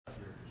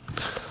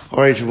All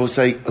right, we'll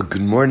say a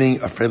good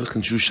morning, a Freilich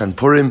and Shushan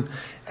Purim,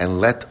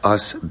 and let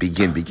us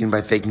begin. Begin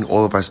by thanking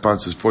all of our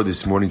sponsors for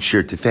this morning's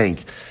shir. To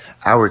thank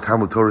our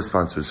Talmud Torah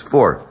sponsors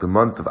for the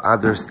month of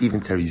Adar,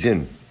 Stephen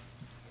Terizin,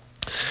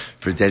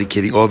 for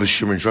dedicating all of his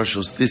Shumer and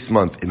Drushos this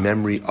month in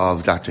memory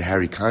of Dr.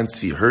 Harry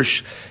Kansi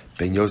Hirsch,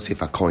 Ben Yosef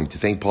HaKohen. To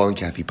thank Paul and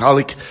Kathy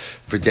Pollack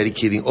for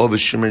dedicating all of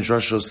his Shumer and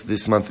Drushos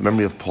this month in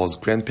memory of Paul's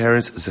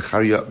grandparents,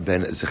 Zechariah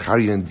Ben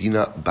Zechariah and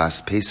Dina Bas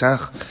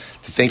Pesach.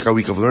 To thank our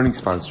Week of Learning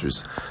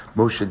sponsors,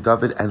 Moshe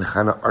David and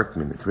Chana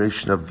Artman, the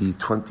creation of the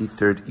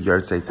 23rd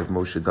yahrzeit of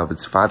Moshe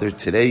David's father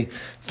today,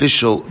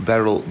 Fishel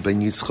Beryl Ben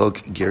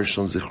Yitzchok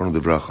Gershon Zichron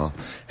Livracha.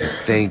 And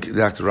thank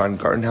Dr. Ron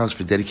Gartenhouse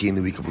for dedicating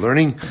the Week of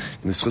Learning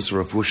in the Schus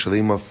Rafu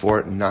Shalema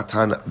for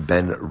Natan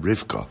Ben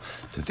Rivka.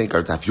 To thank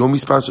our Daf Yomi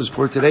sponsors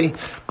for today,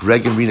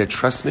 Greg and Rena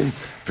Tressman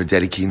for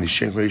dedicating the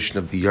creation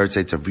of the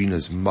yahrzeit of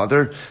Rena's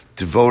mother,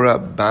 Devora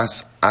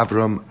Bas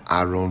Avram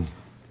Aaron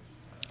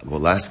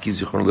Wolaski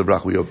Zichron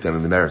Livracha. We hope that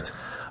in the merit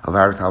of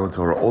our Talmud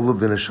Torah, all of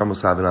the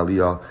Neshamos Avin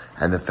Aliyah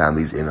and the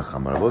families in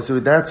Achamar. Also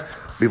with that,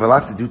 we have a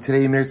lot to do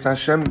today, Meretz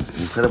Hashem. An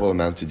incredible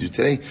amount to do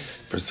today.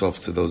 First off,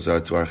 to those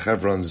to our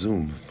Chevron on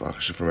Zoom, Baruch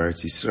Hashem from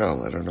Eretz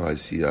Yisrael. I don't know. I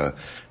see Reb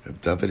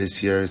David is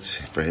here.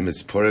 For him,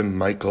 it's Purim.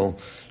 Michael,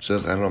 I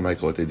don't know,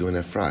 Michael, what they do in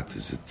Efrat.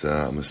 Is it?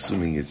 I'm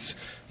assuming it's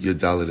Yud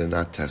Dalet and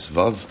not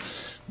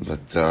Tesvav.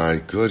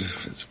 But good.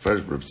 It's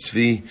Reb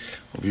Tzvi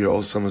over here.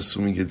 Also, I'm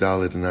assuming Yud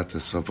Dalet and not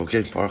Tesvav.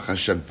 Okay, Baruch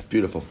Hashem.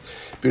 Beautiful.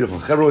 Beautiful.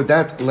 Chevron, with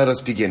that, let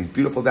us begin.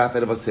 Beautiful daf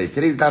ahead of us today.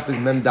 Today's daf is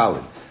Mem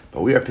Dalet,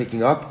 but we are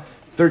picking up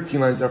 13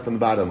 lines up from the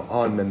bottom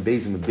on Mem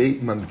Beis and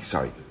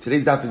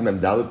Today's daf is Mem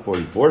Dalet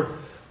 44.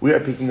 We are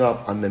picking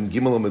up on Mem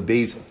Gimel and Mem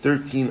Beis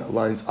 13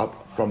 lines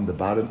up from the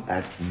bottom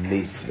at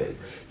Mesvei.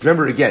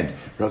 Remember again,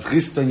 Rav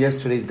Chiston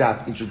yesterday's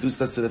daf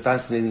introduced us to the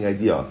fascinating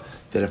idea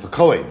that if a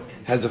Kohen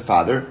has a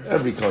father,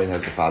 every Kohen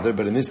has a father,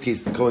 but in this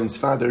case, the Kohen's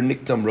father,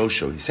 Niktam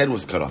Rosho, his head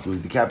was cut off, he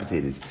was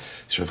decapitated.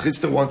 So Rav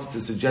Chisda wanted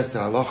to suggest that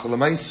halacha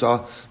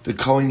l'maisa, the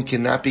Kohen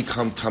cannot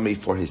become tamei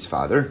for his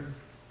father,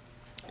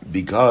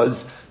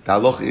 because the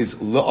halacha is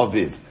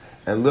le'aviv.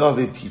 And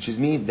le'aviv teaches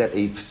me that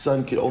a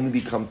son can only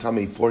become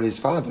tamei for his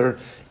father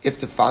if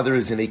the father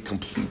is in a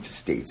complete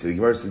state. So the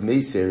Gemara says,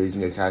 Meisei,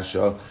 raising a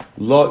kasha,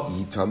 lo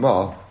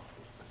yitama.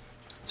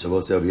 So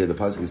we'll say over here, the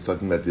pasuk is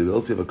talking about the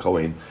ability of a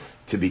Kohen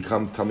to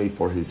become tummy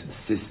for his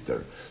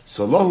sister.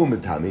 So lahu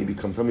mitami,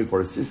 become tummy for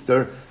his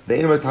sister,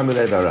 ve'en mitami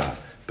le'vara.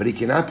 But he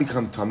cannot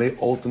become tummy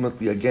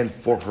ultimately again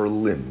for her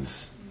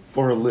limbs.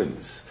 For her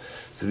limbs.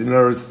 So in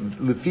other words,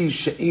 lefi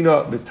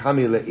she'ina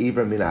mitami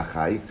le'ever min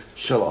achai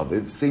shel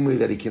aviv, same way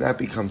that he cannot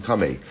become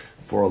tummy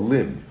for a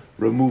limb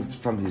removed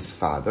from his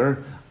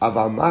father,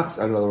 aval machs,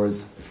 in other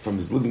words, from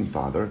his living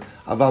father,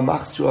 aval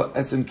machs shua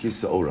etzem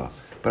kisa'ora.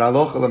 But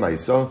aloch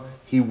alamaisa,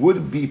 he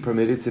would be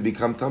permitted to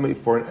become tamei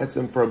for an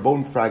etzem, for a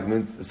bone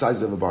fragment the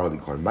size of a barley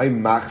corn. My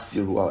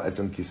machsir al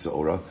etzem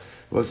kisa'ora.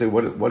 We'll say,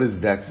 what does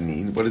that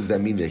mean? What does that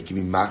mean that he can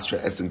be machsir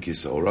etzem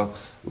kisa'ora?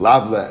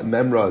 Lavla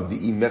memra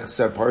di'i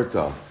mechser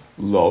parta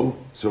lo.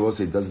 So we'll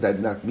say, does that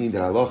not mean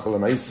that halacha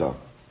l'maisa?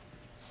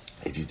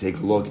 If you take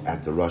a look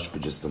at the Rush for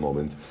just a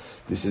moment,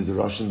 this is the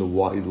Rush in the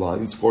wide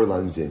lines, 4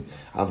 lines in.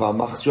 Aval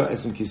machsir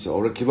etzem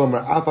kisa'ora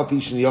kilomar afa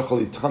pishin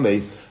yachol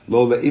itamei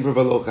lo le'ivr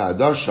v'lo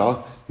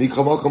cha'adasha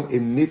mikomokom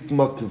im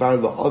nitma kvar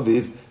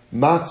la'aviv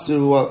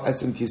machsir al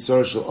etzem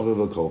kisa'ora shel aviv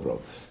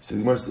l'kovro. So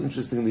the Gemara,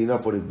 interestingly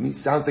enough, what it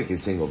sounds like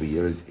it's saying over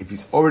here is if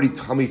he's already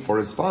tummy for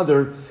his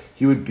father,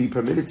 he would be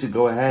permitted to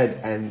go ahead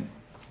and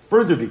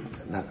further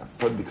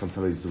become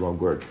tummy is the wrong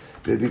word,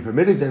 but it'd be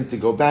permitted then to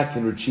go back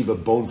and retrieve a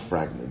bone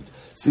fragment,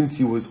 since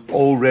he was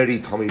already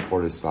tummy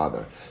for his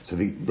father. So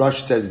the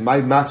Rush says,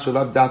 "My machsir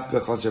lav dafka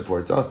chaser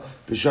porta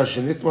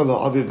b'shashenitma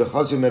la'aviv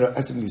v'chaser meno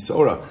etzem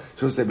kisa'ora."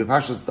 So say,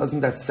 "B'pashas, doesn't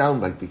that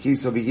sound like the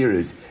case over here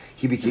is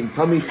he became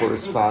tummy for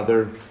his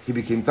father? He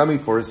became tummy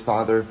for his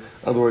father.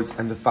 In other words,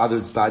 and the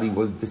father's body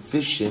was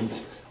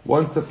deficient.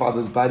 Once the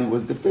father's body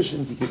was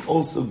deficient, he could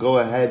also go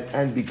ahead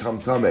and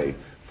become tummy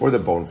for the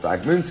bone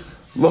fragment."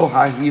 Lo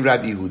hahi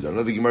Rabbi Yehuda.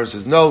 Another Gemara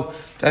says, no,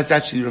 that's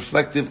actually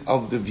reflective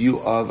of the view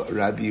of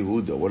Rabbi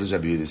Yehuda. What does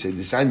Rabbi Yehuda say?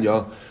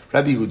 Disanya,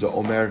 Rabbi Yehuda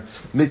Omer,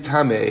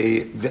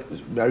 mitame,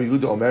 Rabbi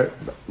Yehuda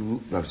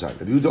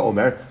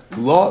Omer,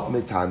 lo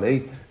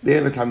mitame,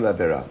 ve'en mitame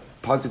lavera.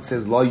 Pasuk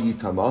says, lo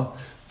yitama,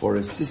 for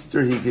a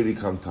sister he can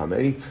become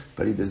tamei,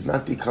 but he does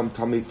not become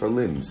tamei for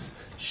limbs.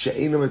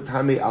 She'ena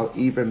mitame al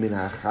iver min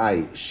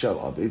hachai shel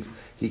aviv.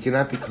 He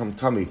cannot become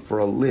tummy for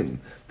a limb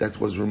that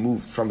was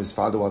removed from his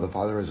father while the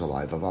father is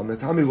alive.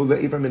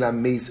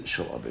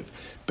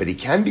 But he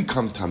can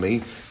become tummy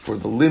for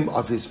the limb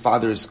of his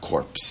father's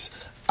corpse.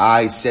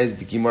 I says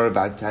the Gemara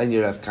about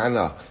Tanya Rav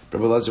Kana,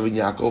 Rabbi Elazar ben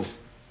Yaakov.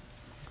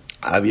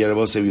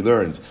 We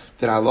learned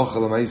that halacha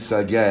l'maisa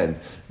again.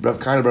 Rav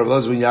Kana, Rabbi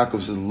Elazar ben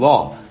Yaakov says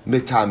law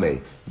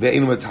mitame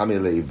ve'enu mitame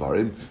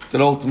le'ivarim.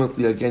 That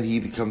ultimately again he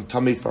become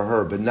tummy for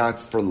her, but not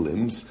for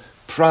limbs.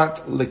 Prat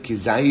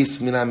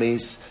lekizayis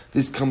minames.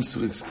 This comes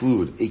to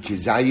exclude a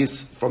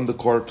kizayis from the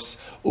corpse,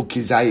 or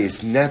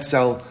kizayis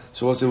netzel.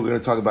 So also we're going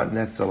to talk about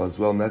netzel as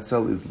well.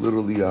 Netzel is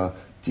literally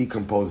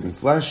decomposing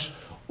flesh.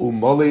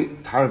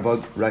 umoli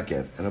tarvad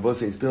rekev. And Abba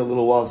say it's been a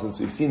little while since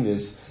we've seen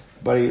this,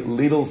 but a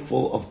ladle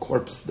full of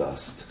corpse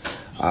dust.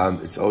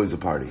 It's always a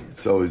party.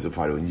 It's always a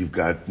party when you've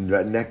got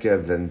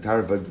nekev and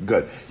tarvad.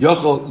 Good.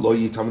 Yochol lo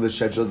yitam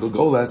l'shedra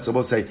gulgolas. So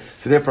Abba say,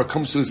 so therefore it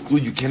comes to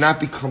exclude. You cannot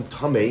become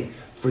tamei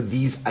for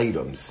these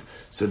items.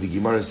 So the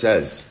Gemara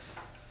says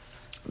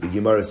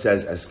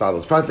as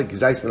follows: Pratik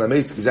gizais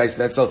menameis gizais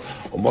netzel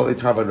umoli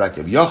tarvad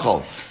rekev.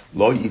 Yochol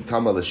lo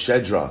yitam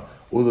l'shedra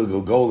ula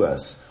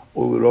gulgolas.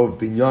 Ulerov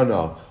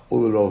binyana,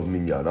 ulerov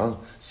minyana.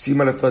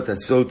 Siman thought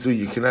that so too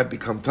you cannot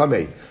become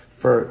tamei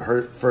for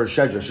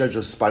shedra.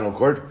 Shedra's spinal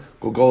cord,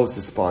 gulgolas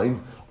the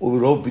spine.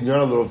 Ulerov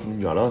binyana, ulerov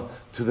minyana,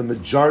 to the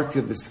majority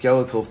of the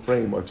skeletal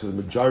frame or to the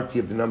majority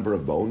of the number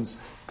of bones.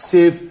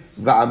 Ksiv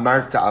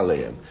va'amarta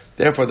aleim.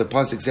 Therefore, the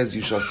pasuk says,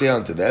 "You shall say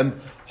unto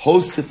them,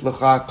 Hosif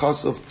lecha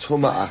kosov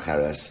tuma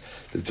achares."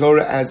 The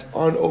Torah adds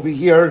on over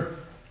here.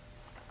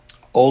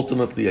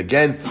 Ultimately,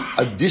 again,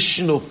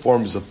 additional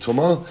forms of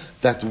tumah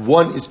that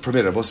one is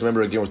permitted. Also,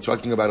 remember, again, we're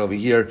talking about over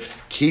here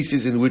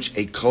cases in which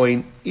a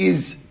kohen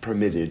is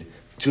permitted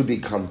to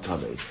become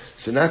tamei.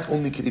 So not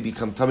only could he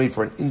become tamei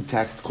for an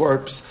intact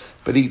corpse,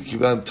 but he can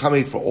become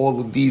tamei for all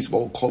of these,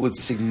 what we'll call it,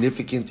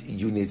 significant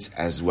units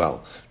as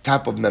well.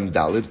 Top of Mem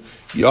Dalid,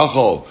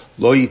 Yachol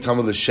lo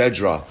yitamel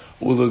l'shedra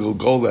ula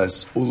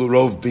gulgoles ula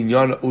rov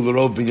binyana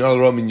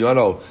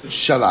minyano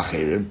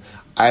shalacherim.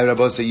 I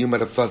Rabbi say you might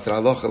have thought that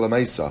halacha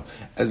lemaisa,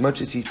 as much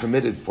as he's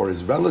permitted for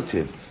his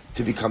relative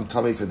to become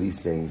tamei for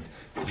these things,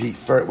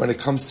 when it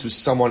comes to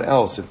someone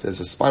else, if there's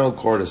a spinal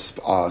cord, a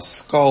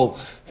skull,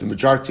 the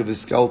majority of the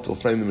skeletal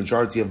frame, the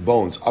majority of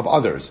bones of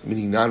others,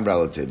 meaning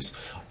non-relatives,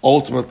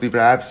 ultimately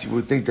perhaps you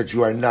would think that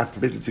you are not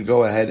permitted to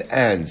go ahead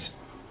and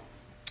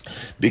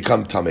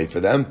become tamei for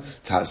them.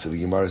 So the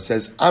Gemara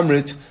says,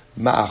 Amrit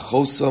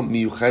ma'achosa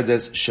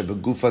miyuchedes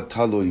shebegufa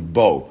talui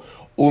bo.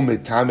 So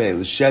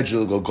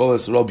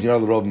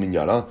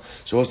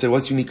we'll say,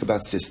 what's unique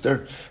about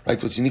sister?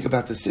 Right? What's unique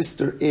about the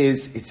sister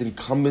is it's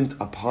incumbent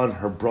upon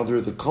her brother,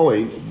 the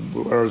Kohen,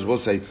 whereas we'll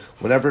say,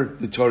 whenever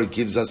the Torah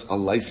gives us a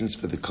license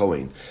for the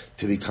Kohen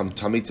to become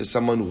tamei to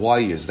someone, why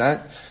is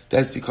that?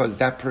 That's because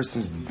that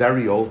person's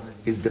burial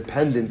is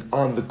dependent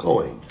on the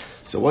Kohen.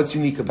 So what's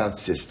unique about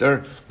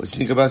sister? What's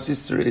unique about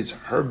sister is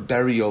her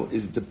burial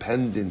is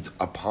dependent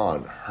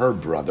upon her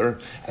brother,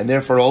 and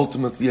therefore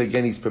ultimately,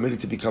 again, he's permitted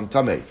to become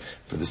tamei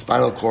for the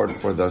spinal cord,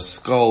 for the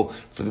skull,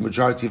 for the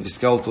majority of the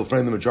skeletal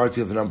frame, the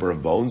majority of the number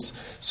of bones.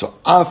 So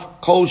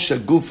af kol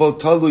shegufo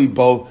talui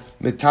bo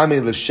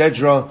mitame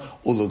l'shedra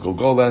ula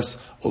gulgoles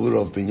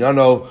ularov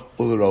binyano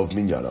ularov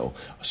minyano.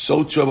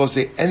 So too, I will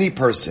say any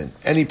person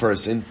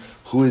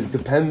who is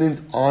dependent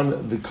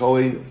on the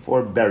Kohen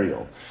for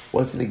burial.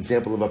 What's an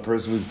example of a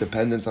person who's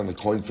dependent on the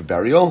Kohen for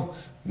burial?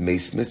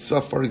 Meis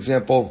mitzvah, for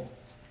example.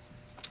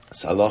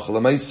 Salach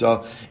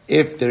l'maisa,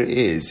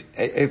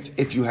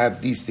 if you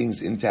have these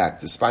things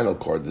intact, the spinal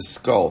cord, the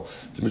skull,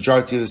 the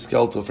majority of the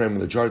skeletal frame, the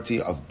majority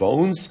of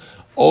bones,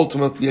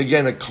 ultimately,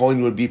 again, a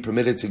Kohen would be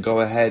permitted to go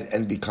ahead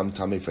and become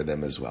tamei for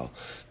them as well.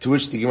 To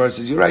which the Gemara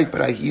says, you're right,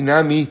 but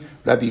ahinami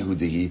Rabbi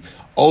Hudahi.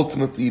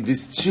 Ultimately,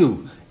 this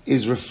too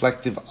is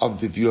reflective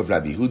of the view of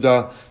Rabbi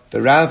Huda.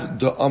 The Rav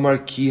do Amar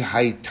ki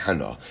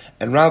haytana,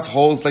 and Rav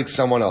holds like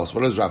someone else.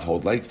 What does Rav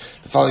hold like?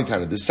 The following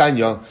Tana: the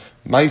Sanya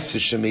Ma'aseh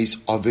Shemeis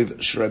Aviv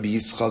Shrabi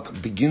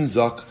Yitzchak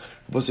Beginzak.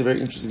 It was a very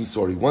interesting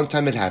story. One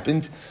time it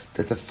happened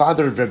that the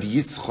father of Rabbi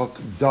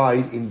Yitzchak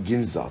died in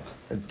Ginzak,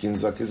 and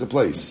Ginzak is a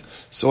place.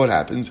 So what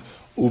happened?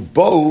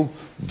 Ubo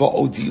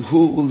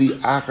va'odihu uli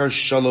achar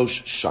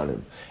shalosh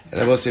shanim.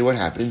 And I will say what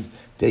happened.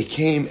 They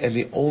came and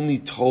they only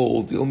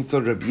told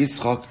Rabbi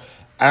Yitzchak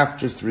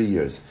after 3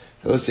 years.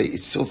 I will say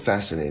it's so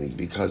fascinating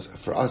because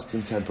for us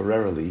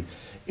contemporarily,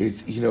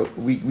 it's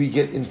we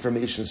get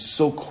information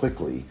so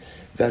quickly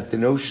that the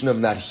notion of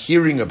not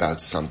hearing about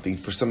something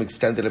for some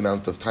extended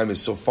amount of time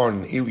is so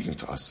foreign and alien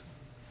to us.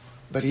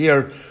 But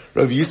here,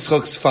 Rabbi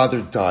Yitzchak's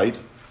father died.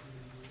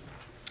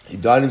 He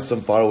died in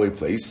some faraway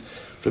place.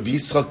 Rabbi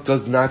Yitzchak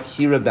does not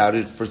hear about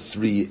it for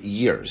 3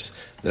 years.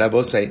 The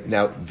Rabbi say,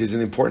 now there's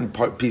an important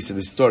piece of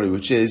the story,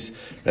 which is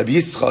Rabbi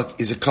Yitzchak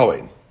is a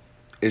Kohen.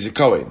 So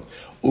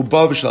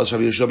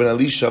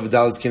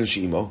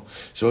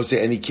we'll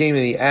say, and he came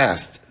and he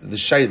asked the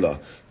Shaila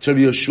to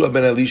Rabbi Yoshua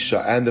ben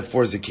Elisha and the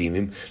four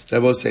Zakinim. I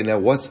will say, now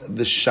what's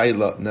the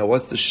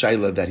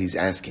Shaila that he's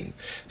asking?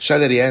 The Shaila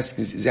that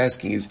he's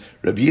asking is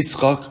Rabbi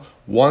Yitzchak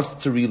wants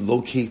to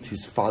relocate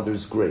his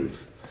father's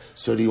grave.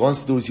 So what he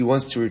wants to do is he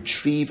wants to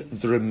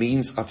retrieve the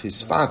remains of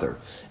his father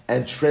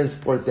and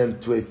transport them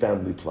to a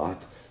family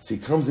plot. So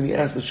he comes and he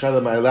asks the Shaila,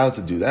 am I allowed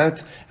to do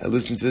that? And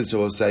listen to this, so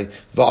we'll say,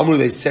 V'amru,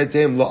 they said to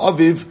him,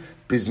 La'aviv,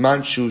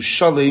 Bisman shu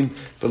shalim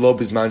v'lo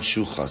bisman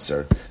shu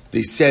chaser.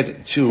 They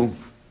said to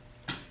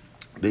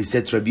Rabbi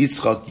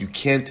Yitzchak, you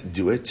can't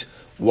do it.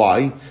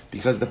 Why?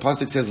 Because the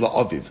pasuk says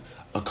la'aviv.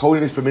 A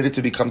Kohen is permitted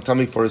to become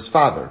tamei for his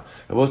father.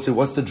 I will say,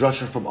 what's the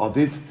drasha from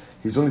aviv?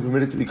 He's only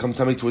permitted to become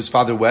tamei to his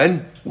father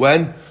when?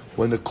 When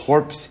the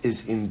corpse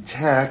is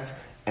intact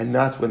and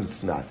not when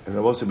it's not. And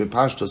I will say,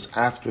 B'pashtos,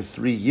 after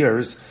 3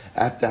 years,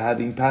 after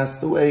having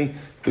passed away,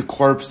 the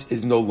corpse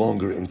is no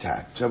longer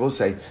intact. So I will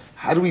say,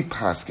 how do we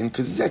paskin?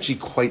 Because it's actually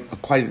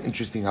quite an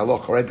interesting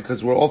halacha, right?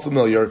 Because we're all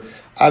familiar.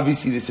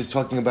 Obviously, this is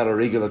talking about a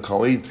regular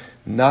kohen,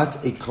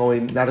 not a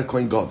kohen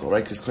gadol,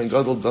 right? Because kohen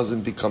gadol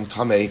doesn't become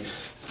tamei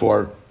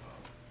for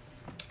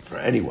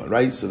anyone,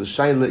 right? So the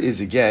shaila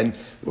is again,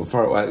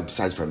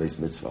 besides for a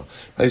mitzvah,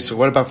 right? So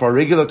what about for a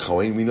regular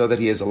kohen? We know that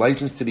he has a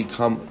license to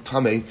become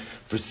tamei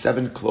for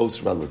 7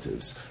 close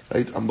relatives,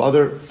 right? A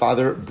mother,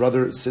 father,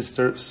 brother,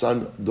 sister,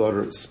 son,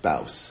 daughter,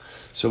 spouse.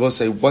 So we'll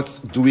say,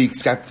 do we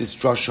accept this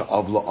drasha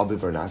of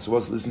la'aviv or not? So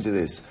let's listen to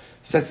this.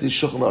 Set to the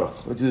Shulchan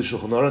Aruch. Went to the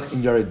Shulchan Aruch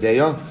in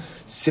Yeredeya,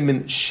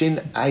 Simin Shin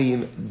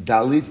Ayin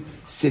Dalid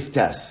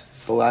Siftes.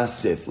 It's the last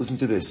sif. Listen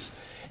to this.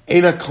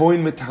 Eina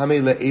kohen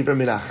metame le'ever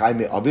min achai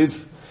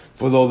me'aviv,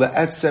 v'lo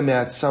le'etzem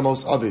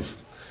me'atzamos aviv.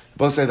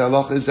 We'll say the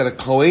halacha is that a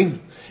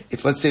kohen,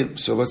 let's say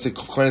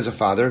kohen is a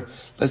father.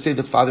 Let's say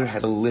the father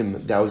had a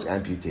limb that was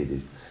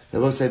amputated.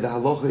 Now we'll say the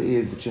halacha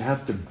is that you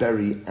have to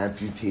bury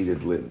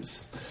amputated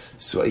limbs.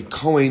 So a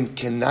kohen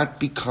cannot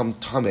become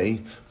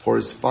tamei for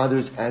his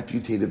father's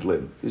amputated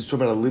limb. This is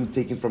talking about a limb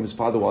taken from his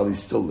father while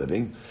he's still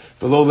living.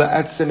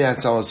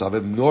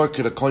 Nor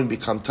could a kohen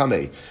become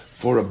tamei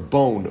for a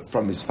bone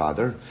from his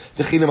father.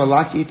 So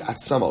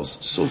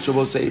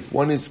we'll say if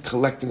one is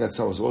collecting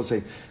atzamos, we'll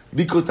say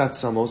likut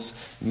atzamos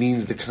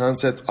means the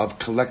concept of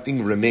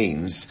collecting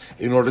remains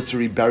in order to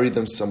rebury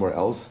them somewhere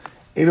else.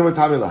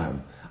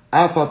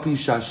 Afa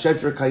pisha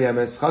shedra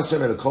kayemes chasem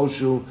el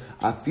koshu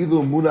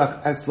afilu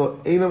munach etzlo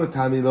ena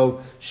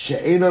metamilo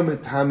she'ena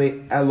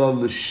metame elo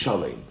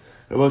l'shalim.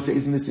 Rabbi say,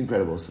 isn't this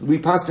incredible? So we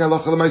pass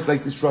halacha l'mais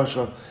like this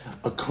drasha.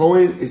 A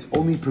kohen is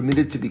only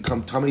permitted to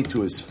become tamei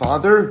to his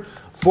father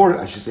for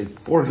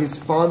his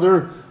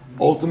father.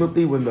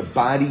 Ultimately, when the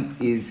body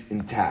is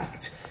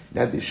intact.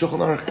 Now the Shulchan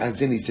Aruch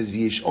Azin, he says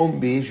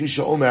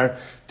v'yishom omer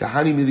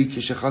tahani mili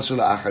kishachasur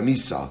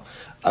la'achamisa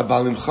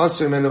avalim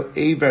chaser meno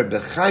ever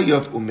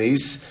b'chayav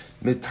umeis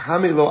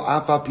mitame lo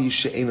afa pi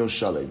she'eno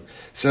shalem.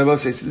 So Rabbi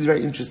says, this is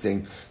very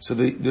interesting. So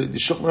the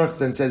Shulchan Aruch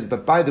then says,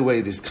 but by the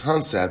way, this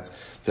concept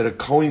that a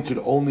kohen could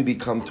only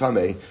become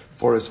tamei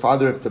for his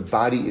father if the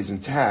body is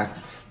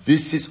intact,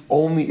 this is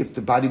only if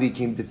the body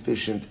became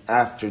deficient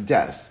after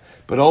death.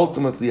 But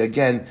ultimately,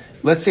 again,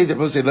 let's say you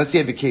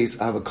have a case,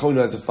 I have a kohen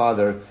who has a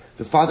father,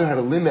 the father had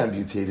a limb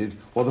amputated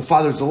while the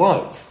father's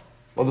alive.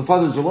 So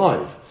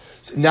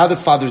now the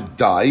father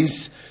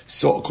dies.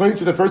 So according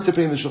to the first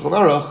opinion of the Shulchan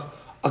Aruch,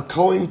 a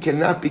kohen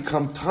cannot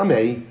become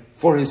tamei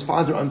for his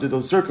father under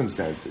those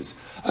circumstances.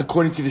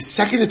 According to the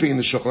second opinion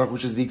of the Shulchan Aruch,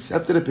 which is the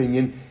accepted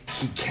opinion,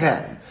 he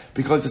can.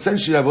 Because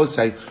essentially, I will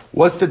say,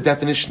 what's the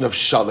definition of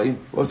shalem?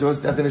 What's the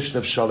definition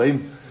of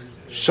shalem?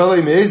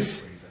 Shalem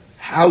is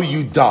how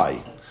you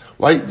die.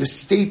 Right? The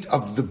state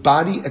of the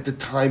body at the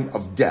time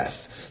of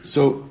death.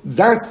 So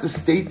that's the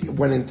state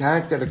when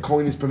intact that a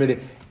kohen is permitted.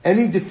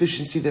 Any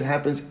deficiency that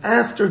happens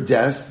after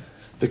death,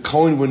 the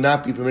kohen would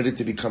not be permitted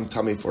to become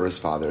tamei for his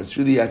father. It's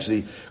really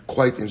actually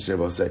quite interesting, I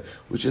will say,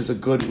 which is a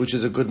good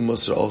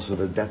musar also.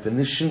 The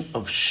definition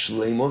of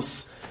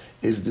shleimus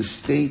is the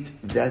state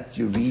that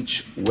you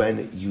reach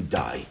when you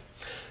die.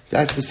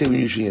 That's the state when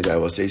you reach when you die. I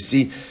will say,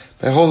 see,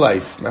 my whole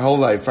life,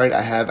 right?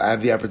 I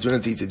have the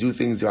opportunity to do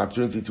things, the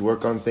opportunity to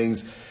work on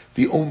things.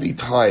 The only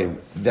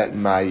time that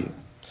my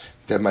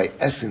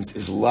essence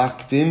is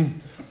locked in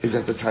is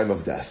at the time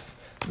of death.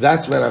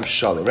 That's when I'm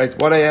shalom, right?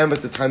 What I am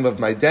at the time of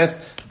my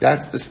death,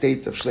 that's the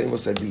state of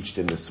shleimus I've reached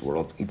in this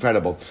world.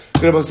 Incredible.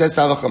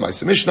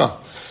 Mishnah.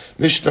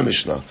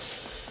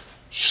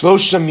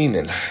 Shlosha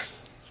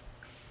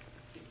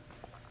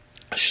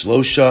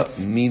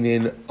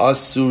minin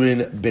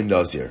asurin bin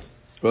nazir.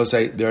 We'll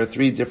say there are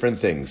 3 different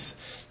things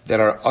that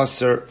are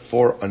asur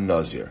for a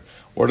nazir.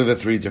 What are the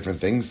 3 different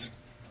things?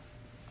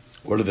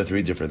 Here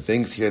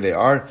they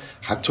are.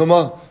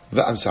 Hatuma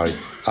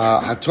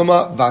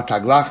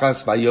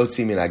v'taglachas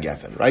v'yotzi min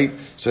hagefen. Right?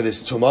 So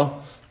this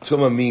tuma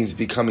means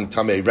becoming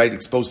tamei, right?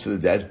 Exposed to the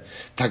dead.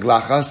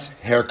 Taglachas,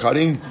 hair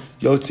cutting.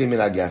 Yotzi min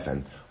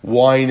hagefen.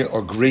 Wine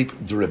or grape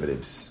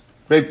derivatives.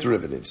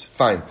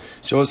 Fine.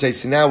 So we'll say,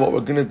 so now what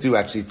we're going to do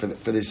actually for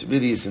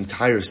this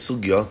entire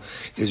sugya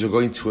is we're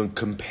going to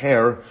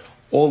compare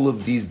all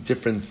of these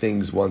different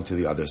things one to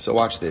the other. So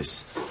watch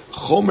this.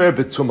 Chomer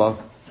betuma.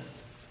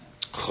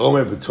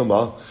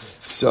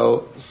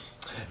 So,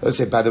 let's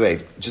say, by the way,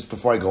 just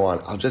before I go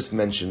on, I'll just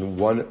mention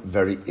one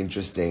very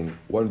interesting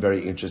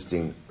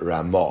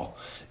Ramah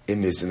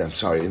in this, and I'm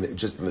sorry,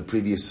 just in the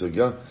previous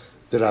sugya.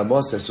 The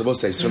Ramah says, so we'll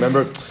say, so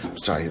remember, I'm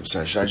sorry,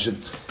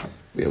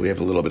 we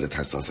have a little bit of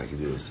time, so I can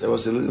do this. So we'll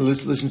say,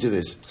 listen to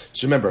this.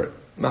 So remember,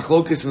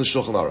 Machlokes in the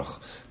Shulchan Aruch.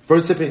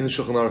 First opinion in the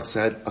Shulchan Aruch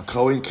said, a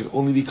kohen can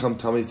only become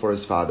tamei for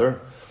his father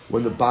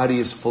when the body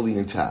is fully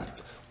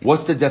intact.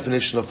 What's the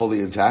definition of fully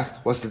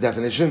intact? What's the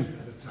definition?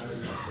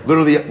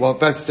 Literally,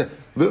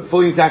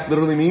 fully intact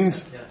literally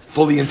means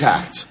fully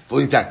intact.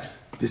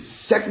 The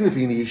second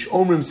opinion, Yesh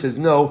Omrim, says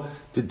no,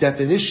 the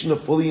definition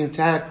of fully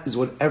intact is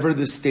whatever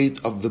the state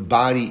of the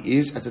body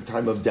is at the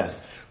time of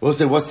death. We'll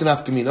say, what's the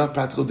nafkamina?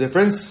 Practical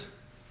difference?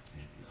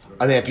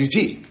 An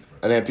amputee.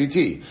 an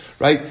amputee,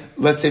 right?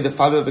 Let's say the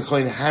father of the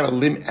Kohen had a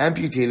limb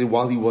amputated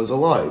while he was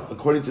alive.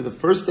 According to the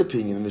first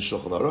opinion in the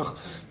Shulchan Aruch,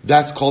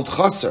 that's called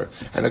chaser,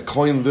 and a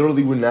Kohen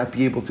literally would not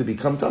be able to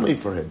become tamei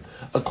for him.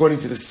 According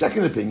to the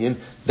second opinion,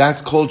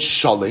 that's called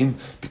shalim,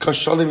 because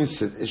shalim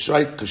is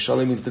right, because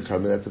shalim is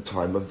determined at the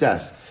time of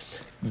death.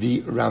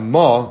 The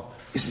Ramah,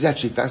 this is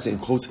actually fascinating,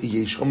 quotes a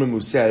Yesh Omer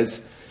who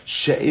says,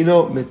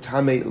 she'eno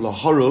metame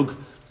laharug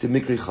to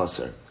mikri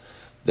chaser,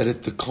 that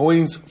if the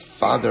Kohen's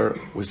father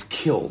was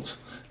killed,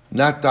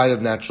 not died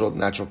of natural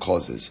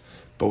causes,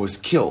 but was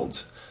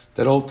killed,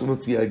 that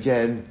ultimately,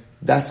 again,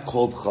 that's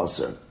called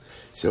chaser.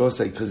 So I will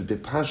say, because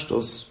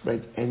bepashtos,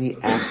 right, any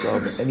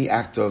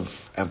act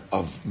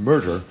of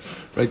murder,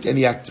 right,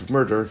 any act of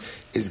murder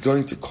is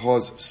going to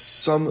cause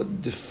some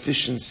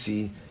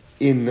deficiency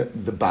in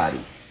the body.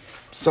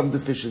 Some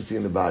deficiency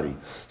in the body.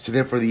 So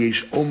therefore the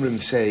Yesh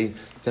Omrim say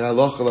that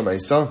halacha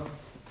l'maisa,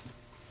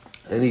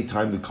 any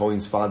time the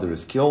Kohen's father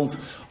is killed,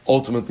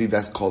 ultimately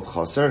that's called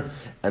chaser.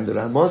 And the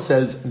Ramah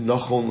says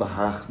nachon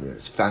lahachmir.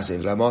 It's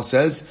fascinating. The Ramah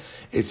says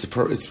it's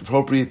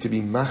appropriate to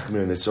be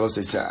machmir in this. So I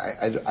say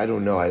I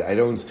don't know. I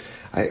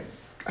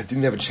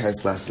didn't have a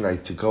chance last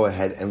night to go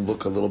ahead and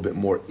look a little bit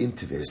more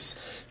into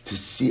this to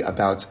see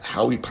about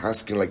how we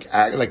paskin like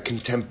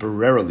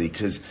contemporarily,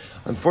 because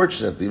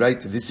unfortunately,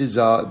 right, this is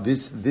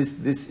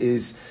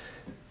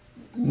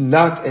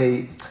not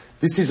a.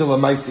 This is a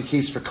Lamaisa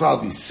case for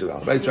Klal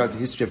Yisrael, right? Throughout the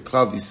history of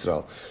Klal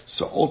Yisrael.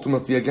 So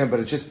ultimately, again, but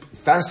it's just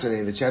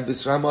fascinating that you have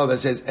this Ramah that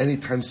says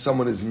anytime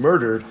someone is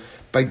murdered,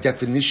 by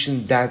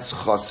definition,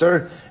 that's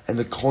chaser, and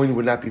the Kohen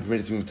would not be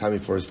permitted to be matami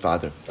for his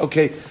father.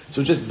 Okay,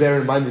 so just bear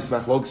in mind this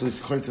machlok. So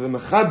according to the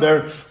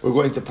Mechaber, we're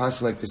going to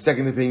pass like the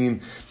second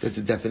opinion that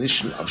the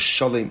definition of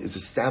shalim is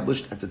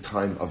established at the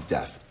time of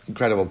death.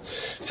 Incredible.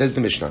 Says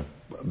the Mishnah.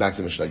 Back to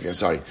the Mishnah again,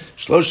 sorry.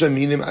 Shlosha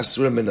minim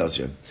asura min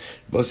nazir.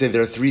 Both say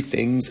there are three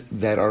things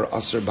that are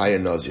asur by a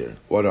nazir.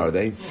 What are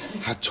they?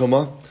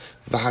 Hatuma,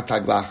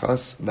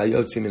 v'hataglachas,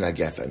 v'yotzi min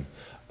hagefen.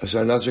 So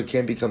a nazir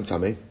can't become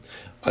tamei,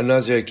 a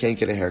nazir can't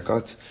get a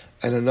haircut,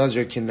 and a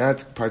nazir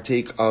cannot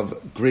partake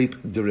of grape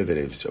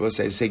derivatives. So I will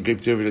say grape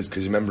derivatives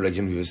because remember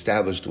again we've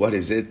established what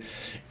is it?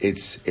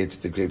 It's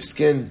the grape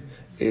skin,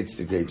 it's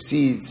the grape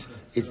seeds,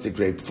 it's the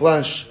grape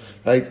flesh,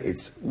 right?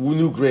 It's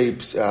new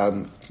grapes,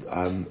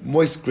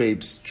 moist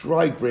grapes,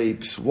 dry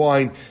grapes,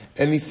 wine,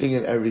 anything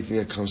and everything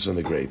that comes from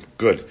the grape.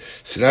 Good.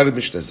 So now the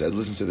Mishnah says,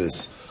 listen to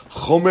this.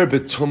 Chomer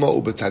betuma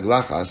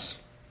ubetaglachas.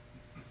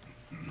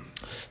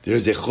 There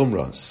is a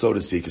chumrah, so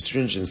to speak, a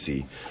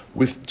stringency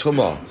with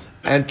tuma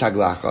and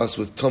taglachas,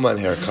 with tuma and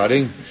hair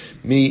cutting,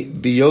 mi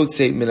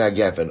biyotze min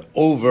hagefen,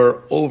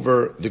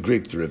 over the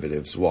grape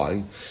derivatives.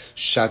 Why?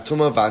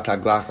 Shatuma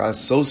v'taglachas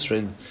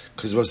sosrin,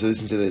 because we're supposed to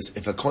listen to this.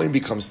 If a Kohen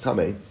becomes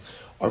tamei,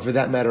 or for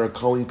that matter, a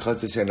Kohen cuts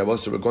his hair. Now,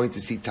 also, we're going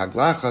to see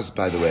taglachas,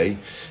 by the way.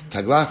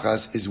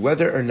 Taglachas is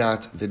whether or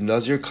not the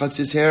Nazir cuts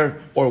his hair,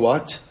 or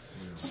what?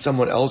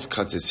 Someone else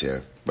cuts his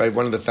hair. Right?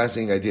 One of the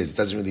fascinating ideas. It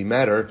doesn't really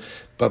matter.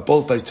 But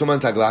both by Tumah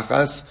and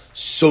taglachas,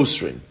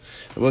 sosrin.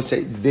 I will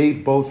say they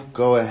both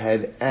go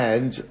ahead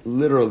and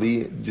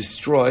literally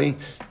destroy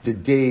the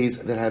days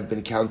that have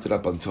been counted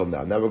up until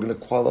now. Now we're going to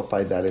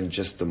qualify that in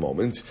just a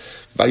moment.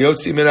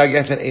 Bayotzi min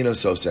hagefen eino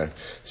soser.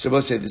 So I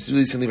will say this is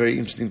really something very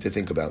interesting to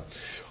think about.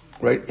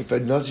 Right, if a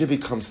Nazir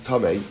becomes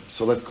tamei,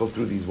 so let's go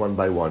through these one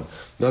by one.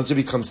 Nazir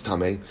becomes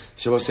tamei,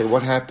 so we'll say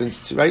what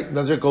happens to, right,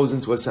 Nazir goes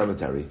into a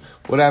cemetery.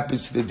 What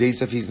happens to the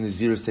days of his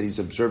Nazirus that he's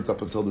observed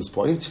up until this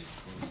point?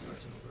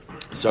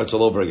 Starts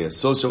all over again.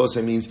 So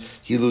Shavosai means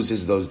he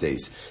loses those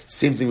days.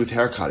 Same thing with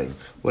hair cutting.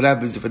 What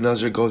happens if a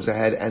Nazir goes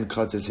ahead and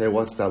cuts his hair?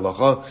 What's the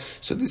halacha?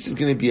 So this is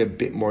going to be a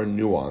bit more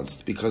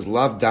nuanced because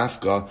lav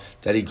dafka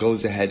that he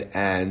goes ahead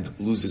and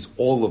loses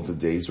all of the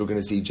days. We're going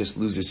to see he just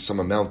loses some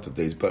amount of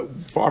days. But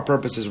for our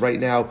purposes right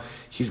now,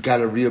 he's got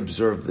to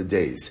reobserve the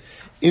days.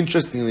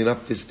 Interestingly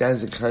enough, this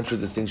stands in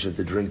contradistinction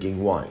to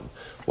drinking wine.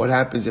 What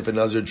happens if a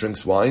Nazir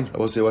drinks wine? I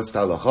will say, what's the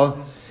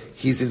halacha?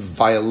 He's in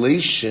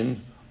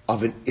violation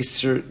of an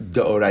Isser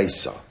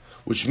Deoraisa,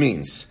 which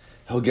means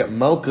he'll get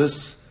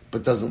Malchus,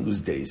 but doesn't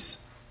lose days.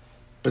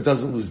 So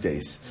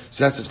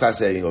that's what's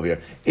fascinating over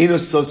here.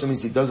 Enos Sosa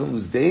means he doesn't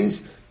lose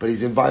days, but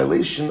he's in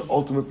violation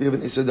ultimately of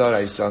an Isser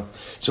Deoraisa.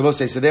 So we'll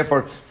say, so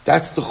therefore,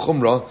 that's the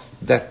Chumrah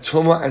that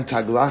Tuma and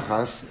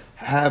Taglachas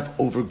have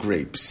over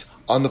grapes.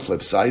 On the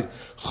flip side,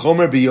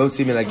 Chomer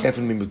biyotzi min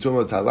hagefen min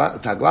betuma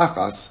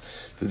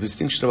taglachas, the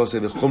distinction of, say,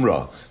 the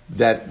Chumrah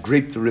that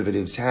grape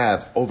derivatives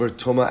have over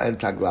Tuma and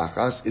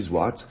Taglachas is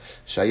what?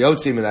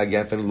 Shayotzi min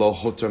hagefen lo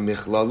hoter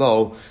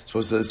michlalo.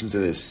 Supposed to listen to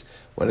this.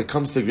 When it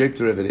comes to grape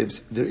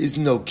derivatives, there is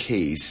no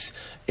case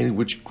in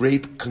which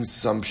grape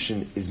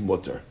consumption is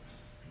mutter.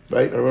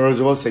 Right? Or as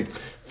I was saying,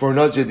 for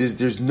Nazir,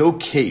 there's no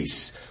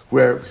case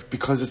where,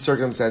 because of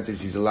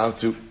circumstances, he's allowed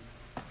to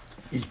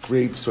eat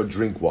grapes or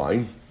drink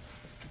wine.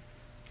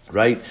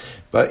 Right?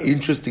 But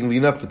interestingly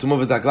enough, but there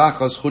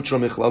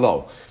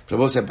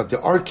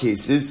are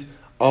cases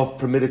of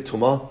permitted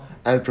tumah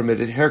and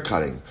permitted hair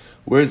cutting.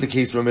 Where is the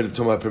case of permitted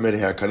tumah and permitted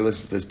hair cutting?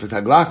 Listen to this.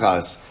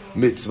 Petaglachas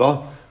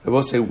mitzvah. I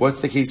will say,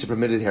 what's the case of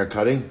permitted hair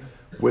cutting?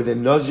 where the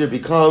Nazir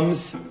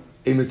becomes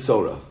a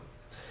Mitzorah.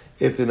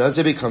 If the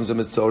Nazir becomes a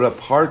Mitzorah,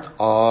 part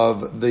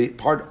of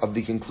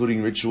the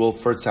concluding ritual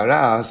for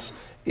Tzaras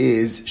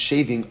is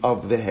shaving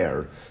of the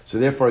hair. So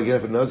therefore, again,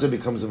 if a Nazir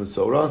becomes a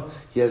Mitzorah,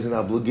 he has an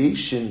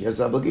obligation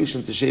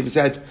to shave his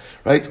head,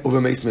 right?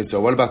 Uber Meis Mitzvah.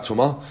 What about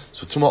Tumah?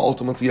 So Tumah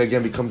ultimately,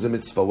 again, becomes a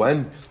mitzvah.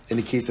 When? In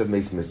the case of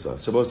Meis Mitzvah.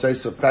 So both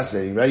sides, so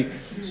fascinating, right?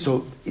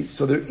 So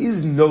there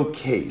is no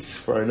case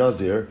for a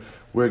Nazir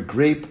where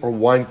grape or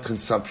wine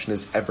consumption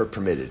is ever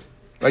permitted.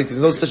 Right?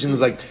 There's no such thing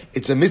as like,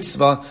 it's a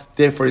mitzvah,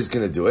 therefore he's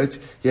going to do it.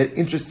 Yet,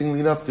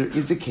 interestingly enough, there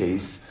is a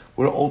case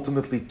where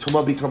ultimately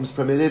Tumah becomes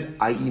permitted,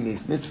 i.e.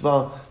 Meis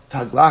Mitzvah,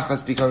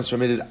 Taglachas becomes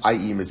permitted,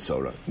 i.e.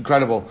 Mitzorah.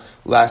 Incredible.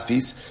 Last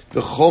piece. The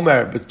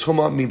Chomer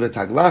B'Tumah Mi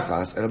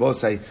B'Taglachas, and I both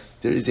say,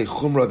 there is a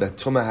chumrah that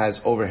Tumah has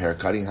over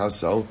haircutting. How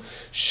so?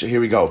 Here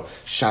we go.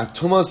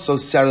 Shatuma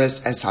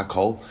Soseres Es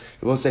Hakol.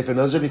 I both say, if a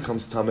Nazir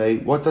becomes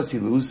Tameh, what does he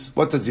lose?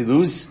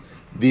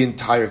 The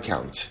entire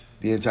count.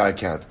 And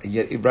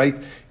yet,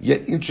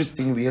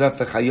 interestingly enough,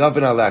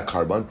 v'chayavin aleh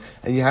carbon,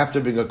 and you have to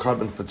bring a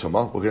carbon for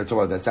Tumah. We're going to talk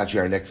about that. That's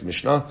actually our next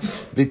Mishnah.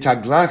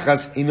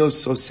 V'taglachas ino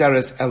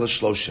soseres el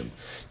shloshim.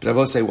 But I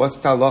will say, what's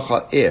the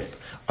halacha if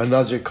a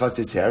Nazir cuts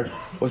his hair?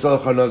 What's the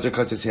halacha if a Nazir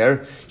cuts his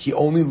hair? He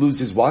only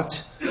loses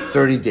what?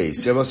 30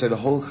 days. So I will say, the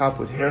whole chap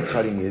with hair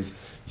cutting is,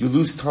 you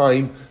lose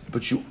time,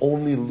 but you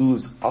only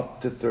lose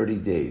up to 30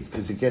 days.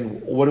 Because again,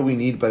 what do we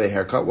need by the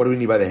haircut? What do we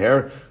need by the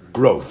hair?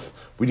 Growth.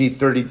 We need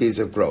 30 days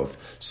of growth.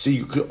 So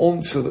you could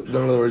only, so in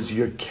other words,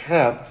 your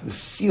cap, the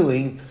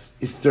ceiling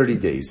is 30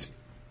 days.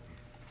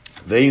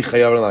 And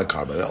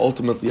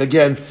ultimately,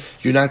 again,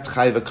 you're not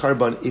chayav a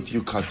carbon if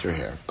you cut your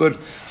hair. Good.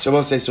 So I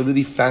will say, so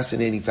really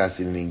fascinating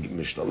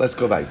Mishnah. Let's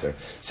go back there.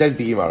 Says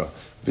the Gemara,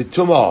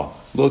 V'tumah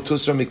lo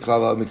tusra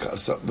miklala,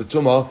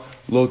 V'tumah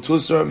lo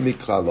tusra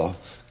miklala,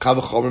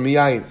 kavachomer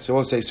miyayin. So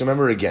I'll say, so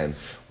remember again,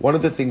 one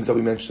of the things that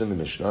we mentioned in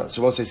the Mishnah,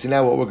 so I'll say, so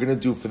now what we're going to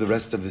do for the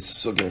rest of this,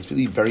 so again, it's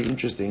really very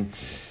interesting,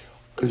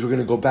 because we're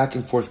going to go back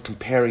and forth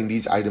comparing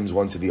these items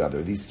one to the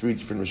other, these three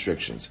different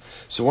restrictions.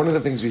 So one of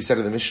the things we said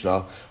in the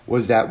Mishnah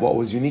was that what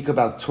was unique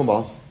about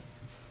Tumah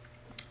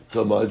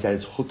is that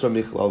it's Hutra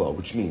Michlala,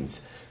 which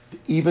means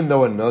even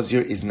though a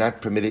Nazir is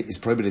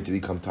prohibited to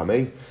become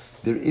Tameh,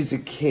 there is a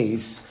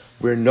case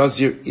where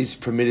Nazir is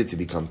permitted to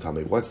become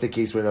Tameh. What's the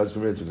case where Nazir is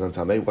permitted to become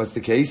Tameh? What's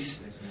the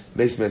case?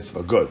 Meis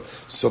Mitzvah. Good.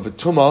 So the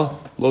Tumah,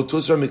 Lo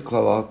Tusra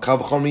Miklala, Kav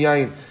Chol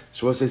Miyayin.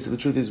 So we'll say, so the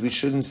truth is we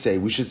should say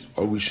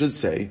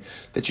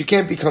that you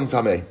can't become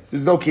Tameh.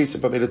 There's no case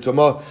of Pameh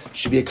Tumah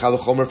should be a Kal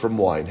Chomer from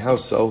wine. How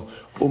so?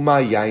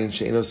 Uma Yayin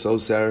She'eno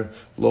Soser,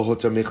 Lo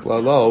Hotar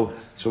Michlalo.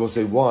 So we'll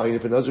say wine,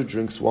 if a Nazir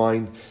drinks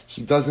wine,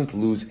 he doesn't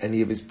lose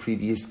any of his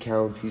previous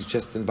count. He's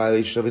just in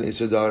violation of an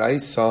Isur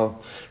D'Oraisa,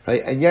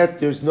 right? And yet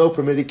there's no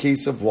permitted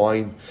case of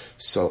wine.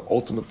 So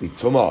ultimately,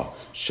 Tumah,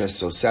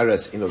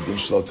 Shesoseres Ino Din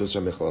Shlo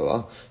Tusra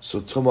Michlala.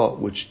 So Tumah,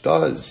 which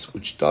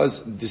does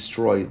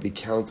destroy the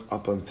count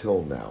up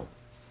until now.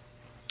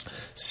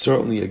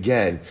 Certainly,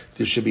 again,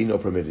 there should be no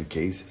permitted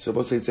case. So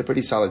we'll say it's a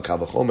pretty solid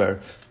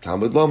Kavachomer.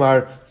 Talmud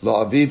Lomar,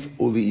 Lo Aviv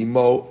Uli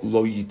Imo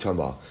Lo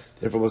Yitama.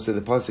 Therefore, we'll say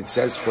the pasuk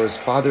says, for his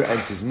father and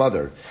his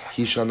mother,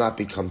 he shall not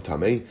become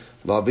tamei.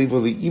 Lo Aviv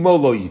Uli Imo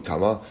Lo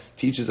Yitama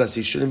teaches us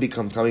he shouldn't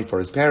become tamei for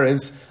his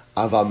parents.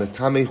 Aval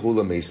Metame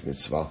Hula Meis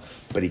Mitzvah.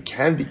 But he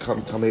can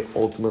become tamei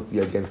ultimately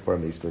again for a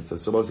Meis Mitzvah.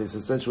 So we'll say it's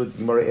essentially what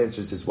the Gemara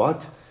answers is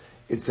what?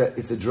 It's a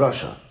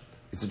drasha.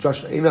 It's a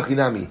drasha.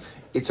 Einachinami.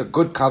 It's a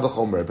good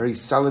kavachomer, a very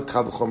solid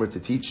kavachomer to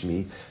teach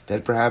me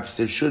that perhaps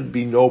there should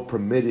be no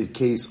permitted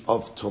case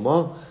of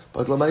Tumah,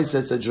 but Lamai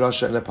says a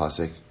drasha and a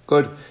pasik.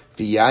 Good.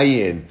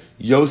 V'yayin,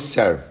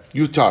 yoser,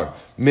 yutar,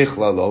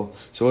 michlalo.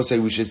 So we'll say,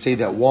 we should say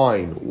that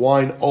wine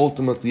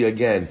ultimately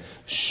again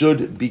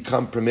should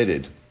become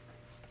permitted.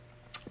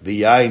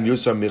 V'yayin,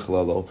 yosar,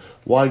 michlalo.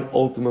 Wine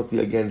ultimately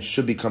again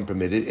should become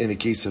permitted in the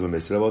case of a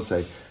mitzvah. I will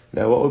say,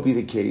 now, what would be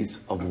the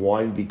case of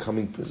wine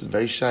becoming? This is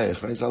very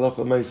shaykh,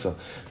 right?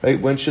 Right?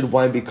 When should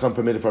wine become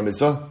permitted for a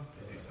mitzvah?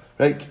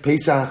 Right?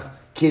 Pesach,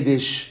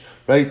 Kiddush,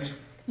 right?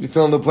 You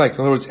fill in the blank.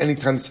 In other words,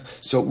 anytime.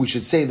 So we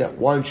should say that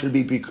wine should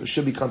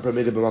become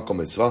permitted by makom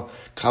mitzvah.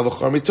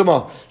 Kavachar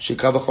mituma, she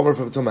kavachar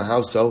from tuma.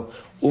 How so?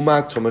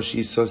 Uma tuma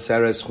shisa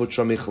seres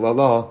chutra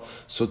michlala.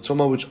 So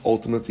tuma, which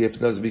ultimately, if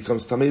it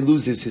becomes tamei,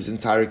 loses his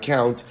entire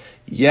count.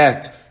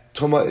 Yet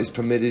tuma is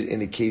permitted in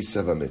the case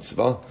of a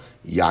mitzvah.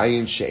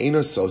 Yayin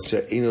she'eno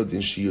soser eno din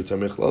shiyutar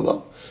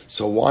michlala.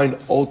 So wine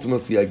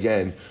ultimately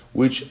again,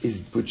 which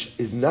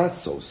is not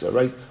soser,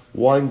 right?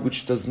 Wine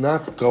which does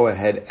not go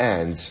ahead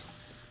and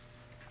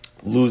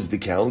lose the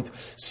count.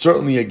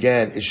 Certainly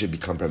again, it should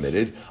become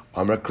permitted.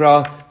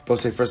 Amrakra,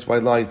 Pasuk first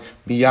white line,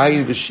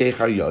 miyayin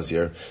v'sheichar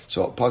yazir.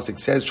 So Pasuk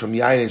says from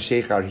yayin and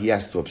sheichar he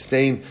has to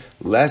abstain.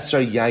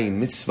 Lesser yayin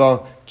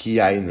mitzvah ki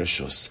yayin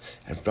reshus.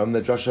 And from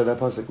the drasha of that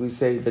Pasuk we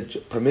say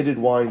that permitted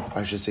wine,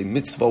 I should say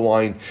mitzvah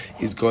wine,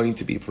 is going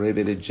to be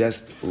prohibited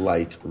just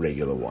like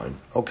regular wine.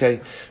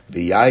 Okay?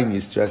 The yayin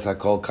yistres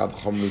hakol kab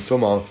chom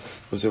mituma.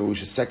 We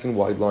should second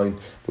wide line.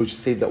 We should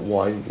say that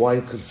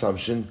wine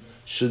consumption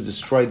should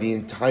destroy the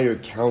entire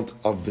count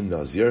of the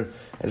Nazir,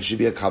 and it should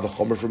be a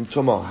Kavachomer from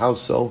Tumah. How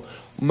so?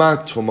 Ma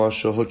Tumah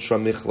shehutra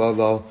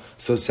michlala,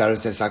 so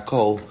Saras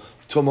Esakol.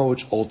 Tumah,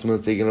 which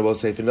ultimately, again, I will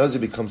say, if a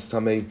Nazir becomes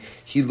Tameh,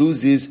 he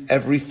loses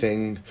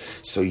everything.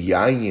 So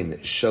Yayin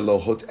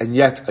Shalohot, and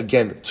yet,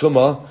 again,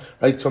 Tumah,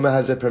 right? Tumah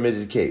has a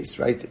permitted case,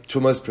 right?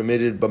 Tumah is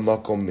permitted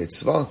b'makom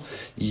mitzvah,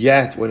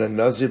 yet when a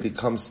Nazir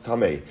becomes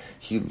Tameh,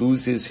 he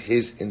loses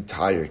his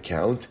entire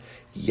count.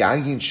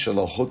 Yayin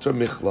Shalohot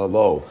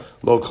michlalo,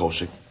 lo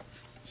koshik.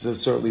 So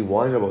certainly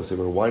wine, I will say,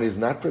 when wine is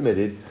not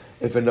permitted,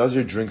 if a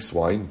Nazir drinks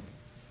wine,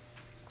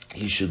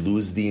 he should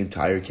lose the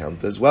entire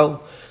count as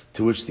well.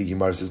 To which the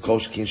Gemara says, Kol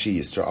shekin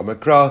sheyistra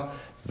amakra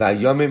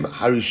va'yamim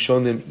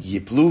harishonim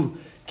yiplu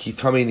ki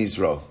tamei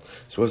nizro.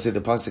 So we'll say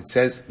the pasuk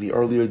says the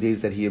earlier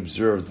days that he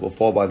observed will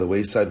fall by the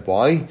wayside.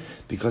 Why?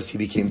 Because he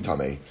became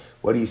tamei.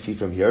 What do you see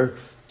from here?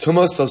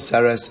 Tumah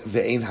soseres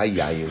ve'ein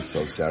hayayin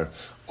soser.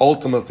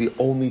 Ultimately,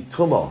 only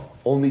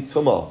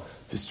tumah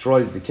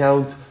destroys the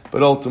count,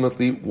 but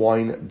ultimately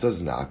wine does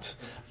not.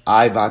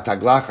 So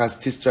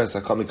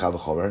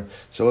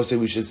we'll say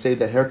we should say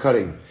that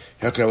haircutting.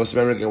 What's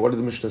the again? What did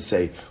the Mishnah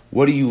say?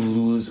 What do you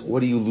lose? What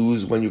do you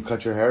lose when you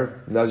cut your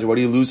hair? Nazir, what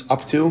do you lose?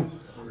 Up to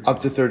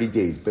 30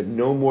 days, but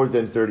no more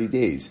than 30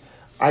 days.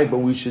 But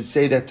we should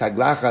say that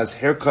taglachas,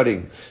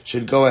 haircutting,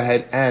 should go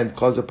ahead and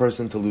cause a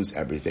person to lose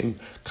everything.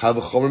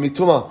 Kavachomer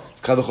mituma.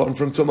 It's kavachomer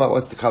from tuma.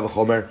 What's the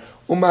kavachomer?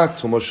 Umak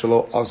tuma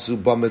shelo asu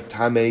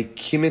bametame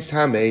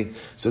kimetame.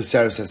 So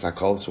Sarah says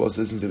hakol. So let's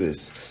listen to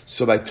this.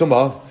 So by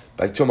tuma,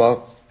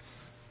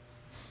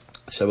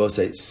 so I will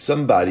say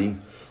somebody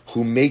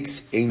who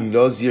makes a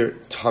Nazir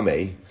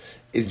Tameh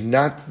is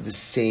not the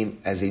same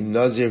as a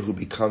Nazir who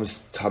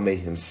becomes Tameh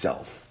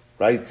himself,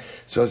 right?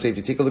 So I'll say if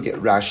you take a look at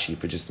Rashi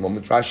for just a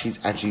moment, Rashi is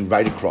actually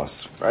right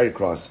across.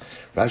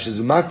 Rashi is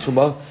Umat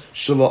Tuma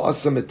Shelo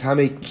Asa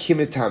Metame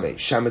Kimetame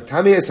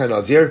Shametame Es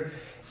HaNazir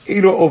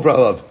Eino Over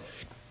Alav.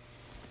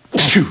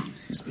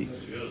 Excuse me.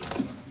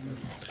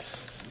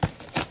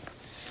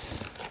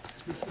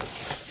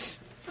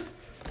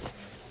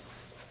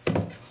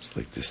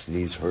 Like the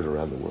sneeze heard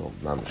around the world.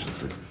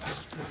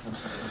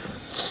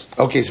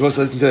 Okay, so let's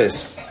listen to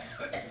this.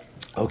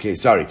 Okay,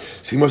 sorry.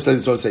 So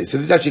this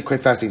is actually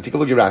quite fascinating. Take a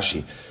look at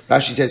Rashi.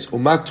 Rashi says,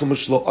 "Umat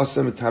tumushlo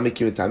asam etame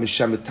kimetame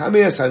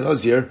shametame as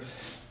hanazir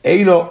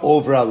eino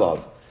over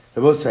alav." I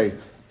will say,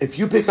 if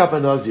you pick up a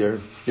nazir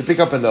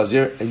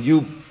and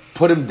you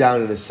put him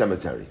down in a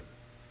cemetery.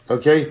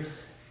 Okay,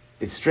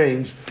 it's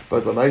strange,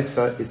 but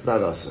l'maisa it's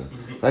not asa.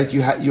 Right?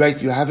 You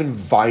haven't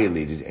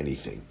violated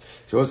anything.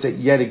 So we'll say,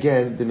 yet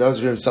again, the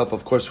Nazir himself,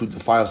 of course, who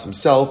defiles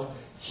himself,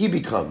 he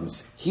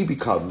becomes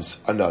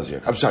a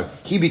Nazir. I'm sorry,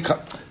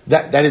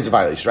 that is a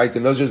violation, right? The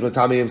Nazir is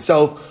Matame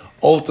himself,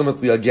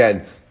 ultimately,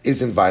 again,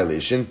 is in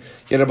violation.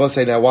 Yet I will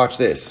say, now watch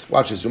this.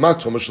 So Sarah says,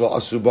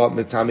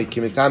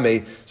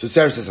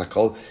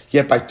 Hakol,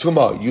 yet by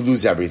Tumah, you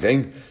lose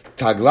everything.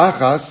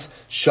 Taglachas,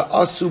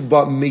 sha'asu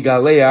ba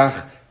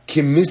migaleach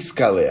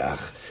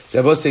kimiskaleach. I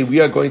will say,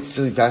 we are going to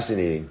something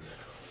fascinating.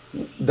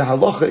 The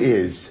halacha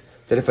is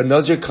that if a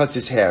Nazir cuts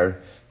his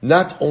hair,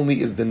 not only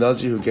is the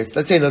Nazir who gets,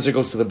 let's say a Nazir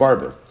goes to the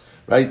barber,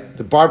 right?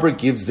 The barber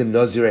gives the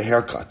Nazir a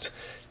haircut.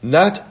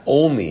 Not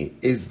only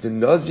is the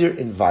Nazir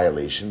in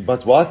violation,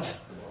 but what?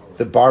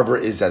 The barber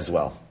is as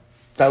well.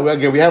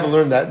 Again, we haven't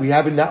learned that. We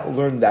haven't not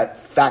learned that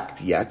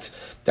fact yet.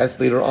 That's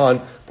later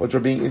on, but we're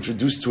being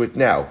introduced to it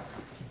now.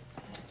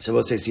 So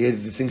we'll say, see the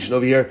distinction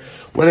over here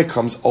when it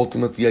comes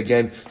ultimately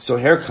again. So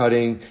hair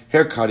cutting,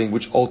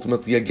 which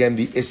ultimately again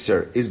the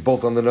isser is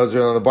both on the Nazir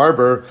and on the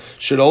barber,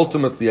 should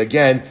ultimately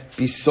again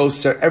be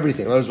soser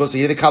everything. In other words, we'll say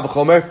here the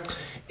kavachomer.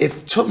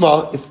 If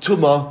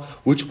tuma,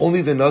 which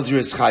only the Nazir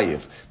is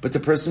chayiv, but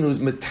the person who's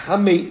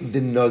metame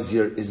the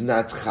Nazir is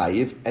not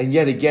chayiv, and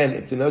yet again,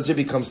 if the Nazir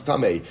becomes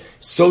tamei,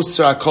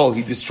 soser akol,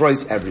 he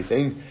destroys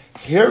everything.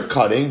 Hair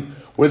cutting,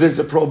 where there's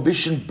a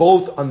prohibition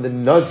both on the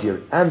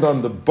Nazir and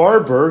on the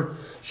barber,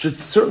 should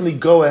certainly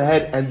go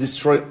ahead and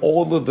destroy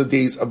all of the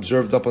days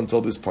observed up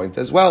until this point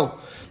as well.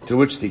 To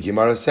which the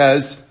Gemara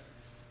says,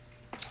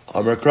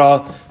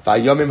 Amarkra,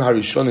 Vayamim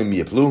Harishonim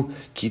Yiplu,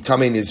 Ki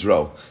Tamei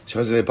Nizro. So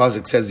as the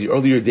pasuk says, the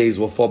earlier days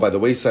will fall by the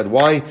wayside.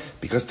 Why?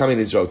 Because Tamei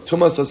Nizro.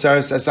 Tuma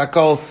Soseres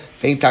Esakol,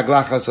 Vein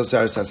Taglacha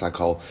Soseres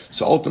Esakol.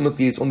 So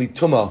ultimately it's only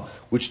Tuma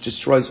which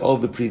destroys all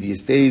of the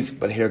previous days,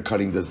 but hair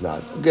cutting does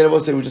not. Again, I will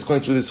say we're just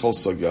going through this whole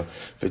sugya.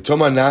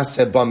 V'Tuma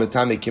Naseh Ba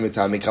Metame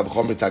Kimetame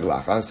Kavchom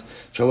Taglachas.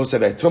 So I will say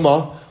by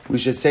Tuma, we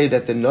should say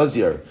that the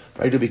Nazir,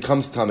 right, who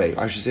becomes Tameh,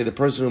 I should say the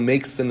person who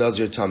makes the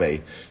Nazir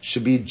Tameh,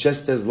 should be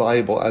just as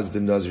liable as the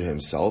Nazir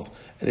himself,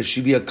 and it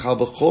should be a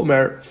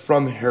Kavachomer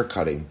from hair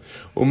cutting.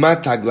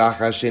 Umat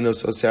Taglacha Sheno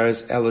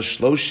Soseres El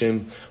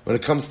Shloshim, when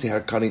it comes to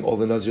hair cutting, all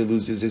the Nazir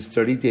loses is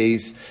 30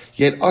 days.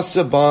 Yet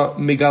Asaba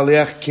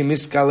Migaleach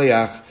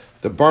Kimiskaleach,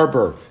 the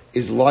barber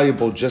is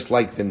liable just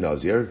like the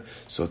Nazir.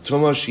 So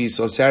Tuma Shi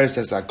Soseres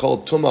as I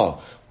call Tuma,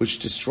 which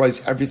destroys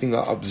everything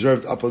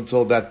observed up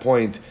until that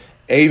point.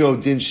 Eino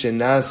din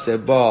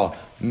shenase ba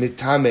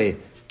mitame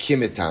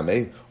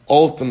kimitame.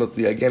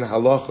 Ultimately, again,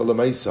 halacha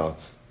lemaisa.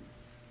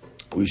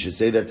 we should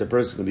say that the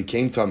person who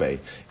became Tameh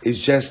is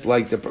just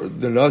like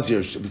the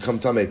Nazir should become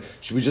Tameh,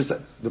 should be just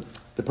like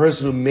the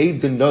person who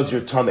made the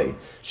Nazir Tameh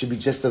should be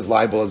just as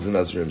liable as the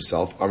Nazir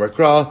himself.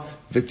 Amakra,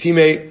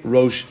 V'time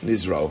Rosh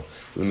Nizro.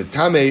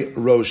 L'mitame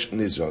Rosh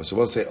Nizro. So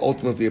we'll say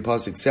ultimately the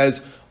Pasuk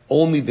says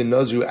only the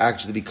Nazir who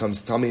actually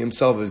becomes Tameh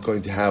himself is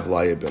going to have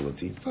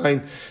liability.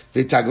 Fine.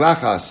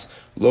 V'taglachas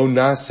lo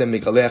nase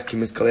megalech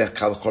kimiskalech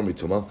kal chor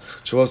mituma.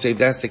 So we'll say if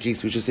that's the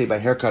case, we should say by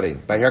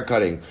haircutting. By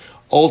haircutting.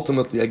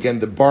 Ultimately, again,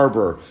 the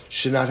barber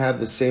should not have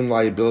the same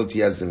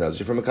liability as the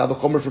Nazir. From a Kal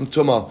V'chomer from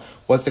Tumah,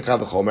 what's the Kal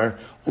V'chomer?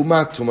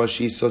 Uma Tumah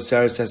she so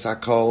says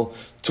Hakol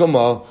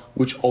Tumah,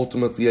 which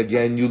ultimately,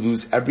 again, you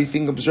lose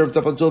everything observed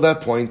up until that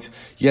point.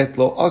 Yet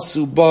lo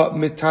asu ba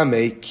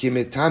mitame ki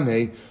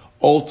mitame.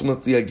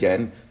 Ultimately,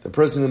 again, the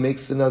person who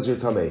makes the Nazir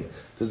Tameh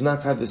does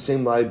not have the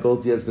same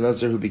liability as the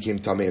Nazir who became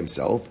Tameh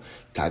himself.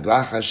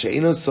 Taglacha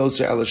she'ino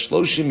soser ala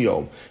shloshim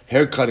yom.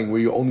 Haircutting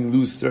where you only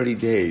lose 30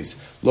 days.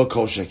 Lo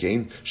kol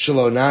shekein.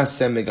 Shelo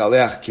naseh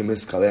megalech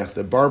kimiskalech.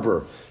 The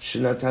barber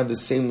should not have the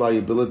same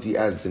liability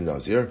as the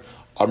Nazir.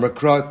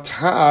 Amakra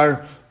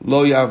tar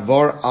lo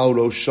yavar al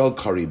roshel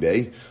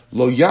karibeh.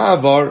 Lo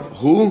yavar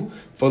hu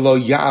v'lo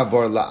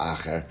yavar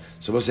la'acher.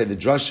 So we'll say the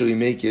drasha we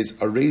make is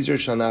a razor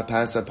shall not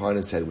pass upon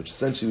his head, which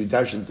essentially we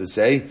darshan to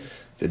say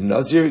the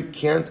Nazir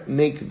can't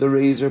make the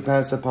razor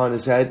pass upon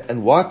his head,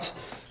 and what?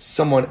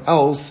 Someone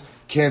else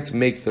can't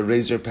make the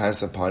razor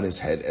pass upon his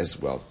head as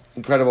well.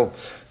 Incredible.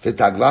 So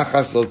we'll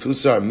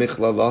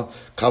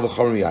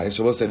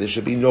say there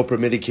should be no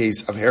permitted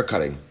case of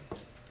haircutting.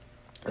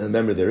 And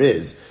remember, there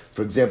is.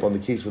 For example, in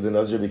the case where the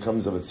Nazir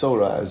becomes a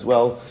Mitzorah as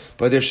well,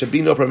 but there should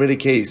be no permitted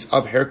case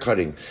of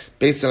haircutting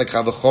based on a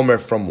Kal V'chomer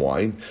from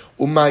wine.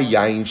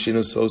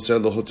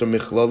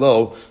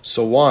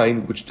 So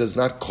wine, which does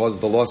not cause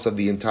the loss of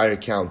the entire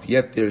count,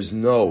 yet there's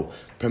no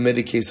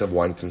permitted case of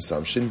wine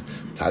consumption.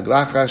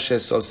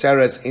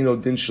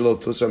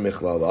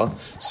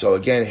 So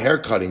again,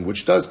 haircutting,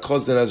 which does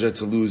cause the Nazir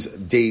to lose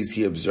days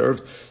he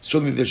observed,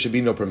 certainly there should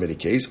be no permitted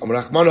case.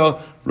 Amrachmana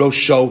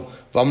Rosho,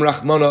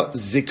 V'amrachmana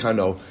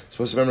Zikano.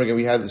 Supposed to remember again,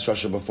 we had this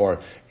Rasha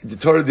before. The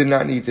Torah did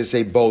not need to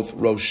say both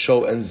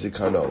Rosho and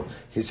Zikano,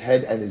 his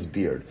head and his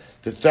beard.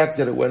 The fact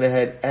that it went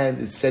ahead and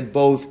it said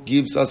both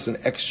gives us an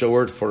extra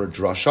word for a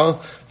drasha.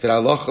 That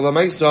Allah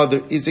Lamaisa,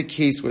 there is a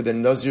case where the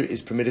Nazir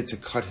is permitted to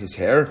cut his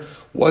hair.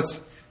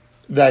 What's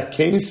that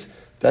case?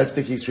 That's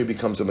the case where he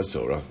becomes a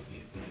Masorah.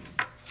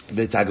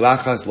 The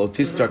taglachas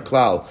lotistar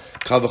klal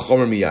kal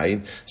v'chomer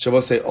miyayin. So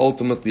we'll say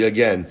ultimately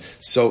again.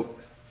 So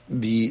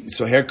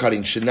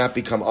haircutting should not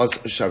become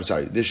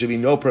there should be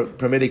no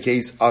permitted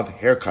case of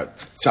haircut.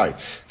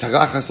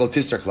 Taglachas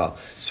lotistar klal.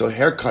 So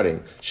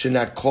haircutting should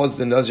not cause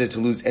the Nazir to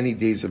lose any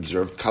days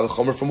observed. Kal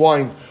v'chomer from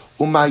wine.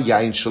 Wine,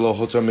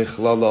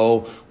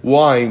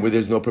 where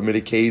there's no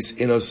permitted case,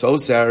 in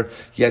ososer,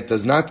 yet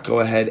does not go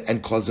ahead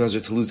and cause the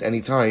Nazir to lose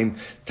any time.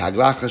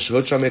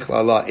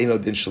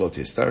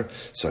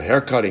 So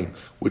haircutting,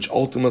 which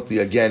ultimately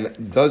again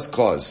does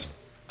cause,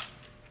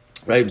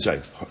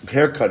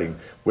 haircutting,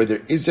 where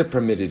there is a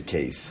permitted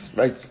case,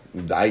 right?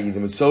 I.e. the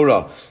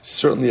Mitzorah,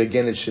 certainly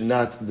again it should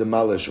not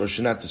demolish or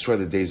should not destroy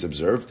the days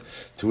observed,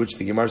 to which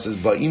the Gemara says,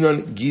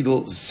 Ba'inon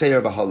gidul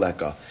seir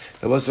v'haleka.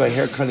 Now what's about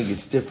haircutting?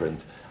 It's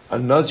different. A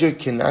Nazir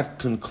cannot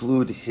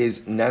conclude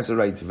his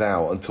Nazirite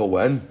vow until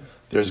when?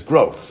 There's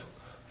growth.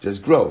 There's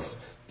growth.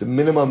 The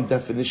minimum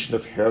definition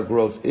of hair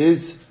growth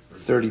is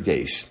 30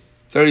 days.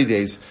 30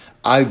 days.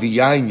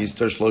 Wine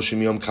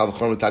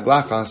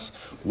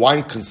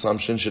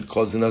consumption should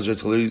cause the Nazir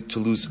to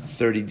lose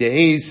 30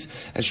 days.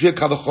 And should be a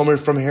Kal V'chomer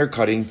from hair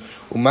cutting.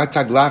 So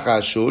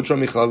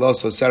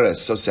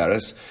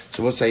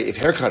we'll say if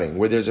hair cutting,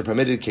 where there's a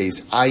permitted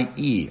case,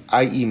 i.e.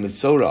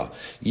 Mitzorah,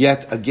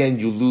 yet again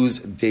you lose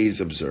days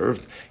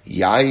observed.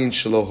 Wine,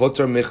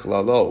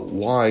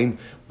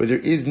 where there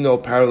is no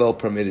parallel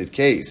permitted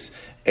case.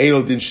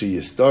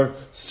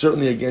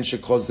 Certainly again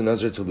should cause the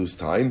Nazir to lose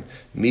time.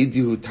 So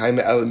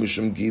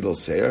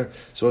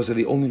also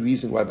the only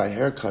reason why by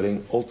hair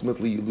cutting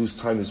ultimately you lose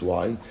time is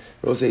why.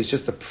 Rose is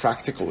just a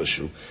practical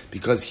issue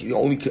because he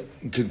only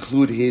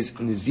conclude his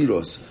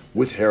Naziros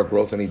with hair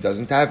growth and he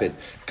doesn't have it.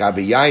 But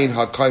I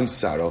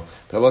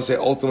will say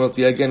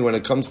ultimately again when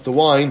it comes to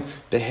wine,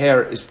 the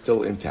hair is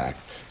still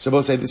intact. So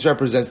we'll say this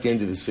represents the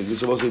end of the sugya.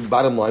 So we'll say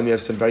bottom line, we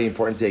have some very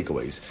important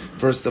takeaways.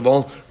 First of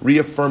all,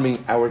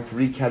 reaffirming our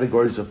three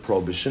categories of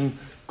prohibition: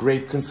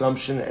 grape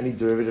consumption, any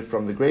derivative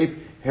from the grape,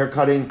 hair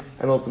cutting,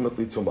 and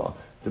ultimately tumah.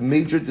 The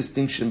major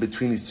distinction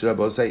between these two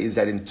rabbosai is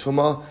that in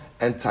tumah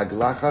and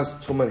taglachas,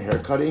 tumah and hair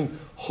cutting,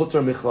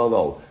 chutar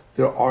michlalo,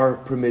 there are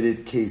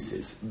permitted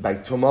cases. By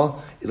tumah,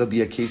 it'll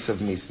be a case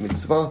of meis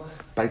mitzvah.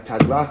 By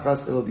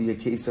taglachas, it'll be a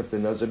case if the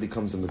Nazir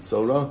becomes a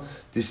Mitzorah.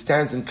 This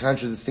stands in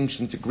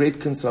contradistinction to grape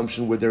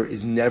consumption where there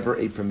is never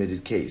a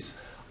permitted case.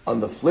 On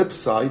the flip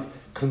side,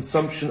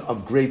 consumption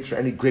of grapes or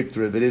any grape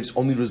derivatives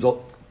only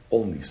results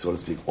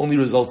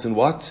in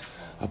what?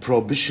 A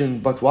prohibition,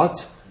 but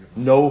what?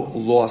 No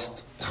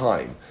lost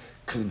time.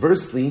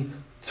 Conversely,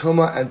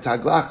 tumah and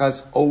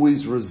taglachas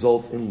always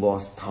result in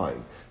lost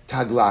time.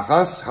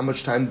 Taglachas, how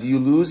much time do you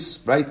lose?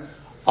 Right?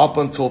 Up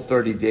until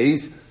 30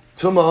 days.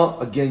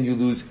 Tumah, again, you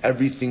lose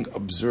everything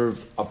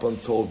observed up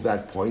until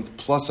that point.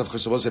 Plus, of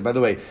course, I will say, by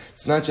the way,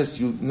 it's not just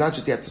you have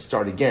to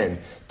start again,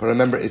 but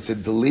remember, it's a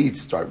delayed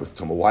start with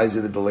Tumah. Why is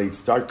it a delayed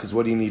start? Because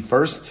what do you need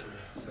first?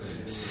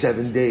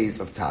 7 days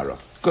of Tara.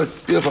 Good.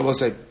 Beautiful, I will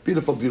say.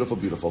 Beautiful, beautiful,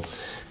 beautiful.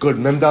 Good.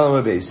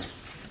 Memdal base.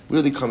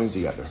 Really coming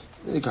together.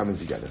 Really coming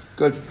together.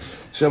 Good.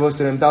 Shabbos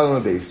and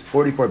Memdal base.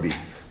 44b.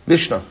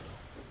 Mishnah.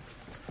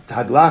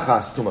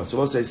 Taglachas Tumah. So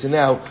we'll say, so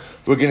now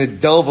we're going to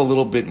delve a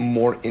little bit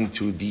more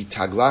into the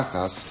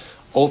Taglachas.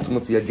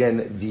 Ultimately,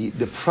 again,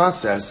 the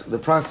process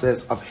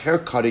of hair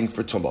cutting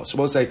for Tumah. So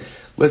we'll say,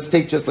 let's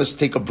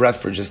take a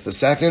breath for just a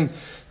second.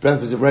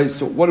 Breath is right.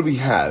 So what do we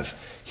have?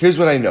 Here's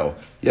what I know.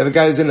 You have a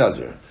guy who's a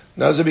Nazir.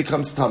 Nazir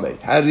becomes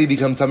Tameh. How did he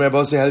become Tameh?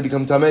 We'll say, how did he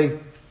become Tameh?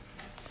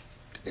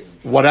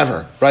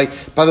 Whatever, right?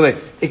 By the way,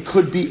 it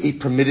could be a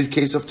permitted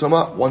case of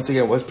Tumah. Once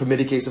again, what's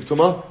permitted case of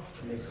Tumah?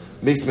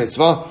 Meis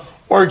mitzvah.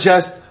 Or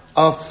just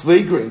a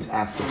flagrant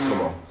act of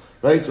Tumah.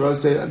 Right? We'll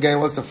say, again,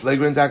 what's the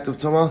flagrant act of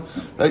Tumah?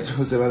 Right?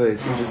 We'll say, by the way,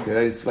 it's interesting,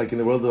 right? It's like in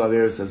the world of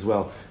Averis as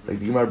well. Like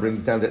the Gemara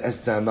brings down that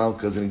Esther and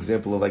Malka is an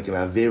example of like an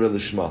Avera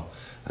Lishma.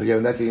 Okay,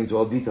 we're not getting into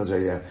all details right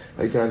here.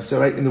 Right? So,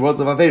 right, in the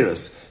world of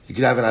Averis, you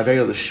could have an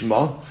Avera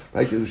Lishma,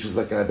 right? Which is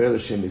like an Avera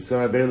Lishim mitzvah,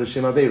 an Avera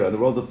Lishim Avera. In the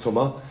world of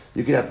Tumah,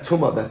 you could have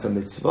Tumah that's a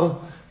mitzvah,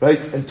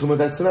 right? And Tumah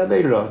that's an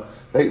Avera,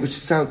 right? Which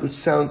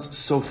sounds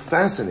so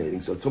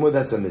fascinating. So Tumah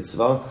that's a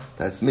mitzvah,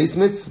 that's Meis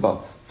mitzvah.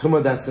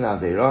 Tumah that's an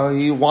Avera,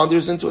 he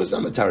wanders into a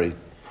cemetery.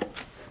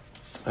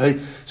 Right?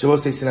 So we'll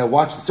say, so now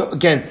watch. So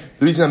again,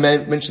 the reason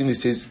I'm mentioning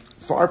this is,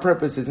 for our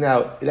purposes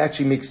now, it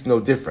actually makes no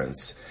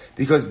difference.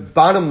 Because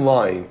bottom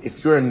line,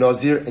 if you're a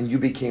Nazir and you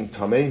became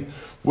Tameh,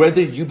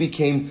 whether you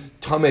became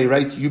Tameh,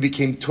 right, you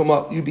became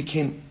Tumah, you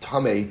became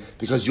Tameh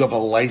because you have a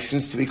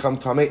license to become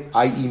Tameh,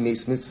 i.e.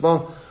 Meis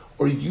Mitzvah,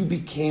 or you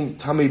became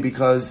Tameh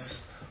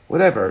because,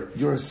 whatever,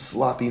 you're a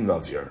sloppy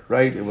Nazir,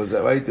 right? It was a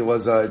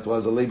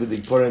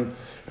Leibud Purim,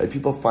 right?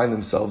 People find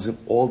themselves in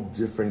all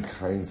different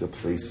kinds of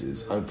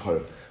places on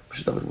Purim.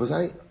 Was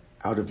I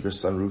out of your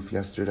sunroof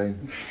yesterday?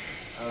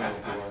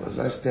 Was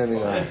I standing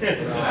on?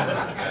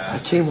 I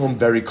came home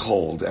very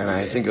cold, and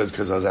I think it was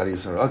because I was out of your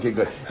sunroof. Okay,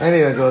 good.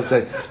 Anyway, I was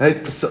saying,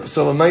 right? So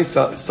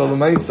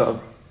Lamaisa,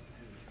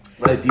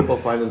 right? People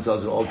find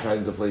themselves in all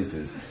kinds of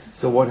places.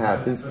 So what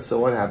happens?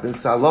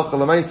 Halacha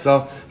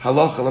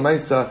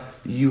Lamaisa,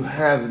 you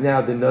have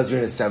now the Nazir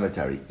in a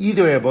cemetery.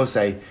 Either way, I both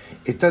say,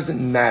 it doesn't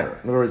matter.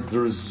 In other words,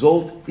 the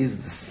result is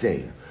the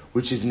same.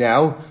 Which is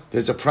now,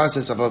 there's a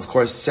process of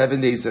course, 7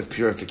 days of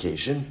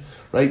purification,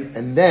 right?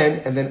 And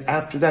then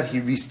after that, he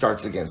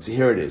restarts again. So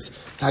here it is.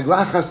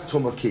 Taglachas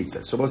Tumah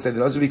Ketzah. So both say the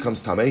Nazir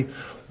becomes Tameh.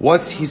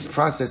 What's his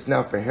process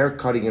now for hair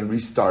cutting and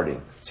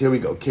restarting? So here we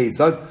go.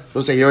 Ketzad.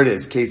 So say, here it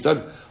is.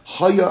 Ketzad.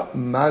 Haya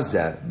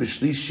Mazeh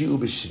B'shlishi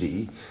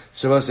U'B'shvi.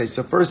 So we'll say,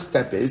 so first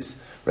step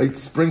is, right,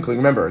 sprinkling.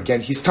 Remember,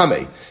 again, he's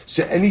Tameh.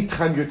 So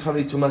anytime you're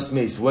Tameh Tumas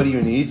Meis, what do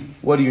you need?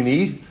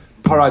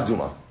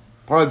 Paraduma.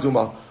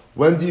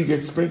 When do you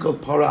get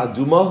sprinkled para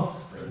aduma?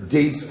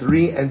 Days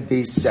 3 and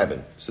day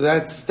 7. So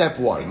that's step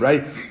 1,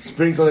 right?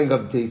 Sprinkling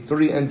of day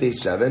 3 and day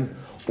 7.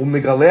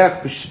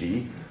 Umegaleach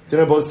b'shvi. Then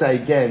I both say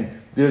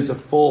again, there's a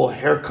full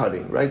hair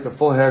cutting, right? The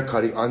full hair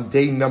cutting on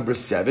day number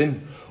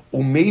 7.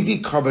 Umevi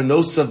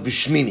karbanos of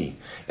b'shmini.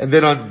 And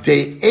then on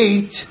day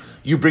 8,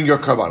 you bring your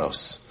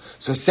karbanos.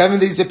 So 7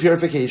 days of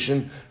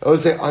purification. I would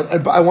say, I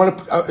just want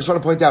to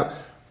point out,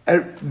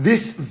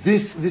 this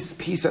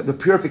piece, the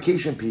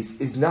purification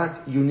piece, is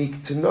not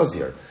unique to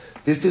Nazir.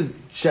 This is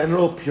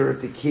general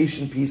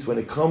purification piece when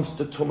it comes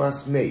to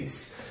Tumas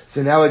Meis.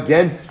 So now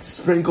again,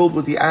 sprinkled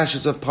with the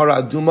ashes of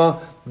Para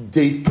Aduma,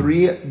 day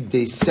 3,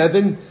 day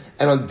 7,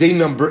 and on day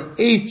number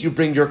 8, you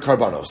bring your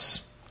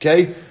karbanos.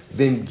 Okay?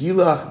 Then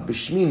Gilach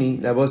B'Shmini,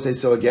 now we'll say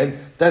so again,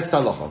 that's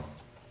halacha.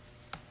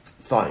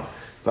 Fine.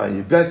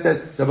 You bet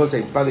that, so I will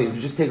say, by the way, you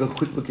just take a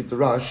quick look at the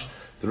Rush.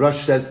 The Rush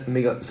says,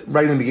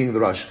 right in the beginning of the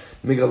Rush,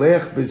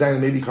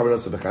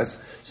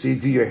 so you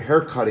do your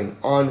hair cutting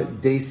on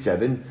day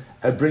 7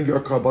 and bring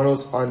your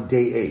karbanos on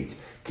day 8.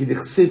 So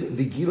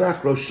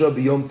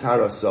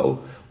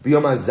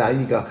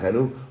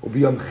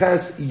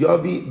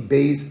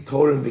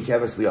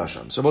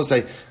we'll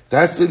say,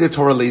 that's the way the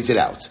Torah lays it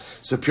out.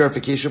 So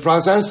purification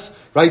process,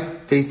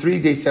 right? Day 3,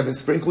 day 7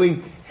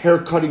 sprinkling, hair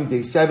cutting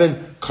day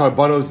 7,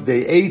 karbanos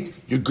day 8,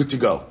 you're good to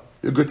go.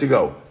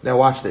 Now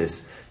watch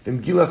this.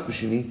 Then Gilach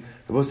B'Shini,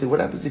 I will say, what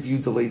happens if you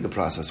delayed the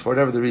process for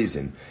whatever the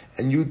reason,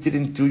 and you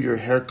didn't do your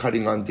hair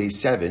cutting on day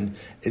 7,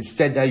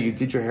 instead now you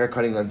did your hair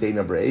cutting on day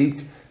number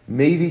 8,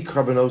 maybe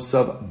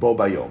karbanosov bo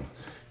bayom. I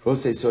will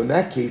say, so in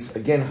that case,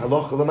 again,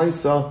 halacha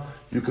l'maisa,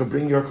 you can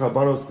bring your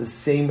karbanos the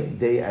same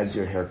day as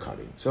your hair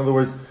cutting. So in other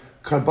words,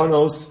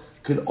 karbanos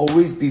could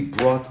always be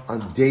brought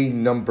on day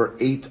number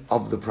 8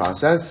 of the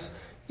process,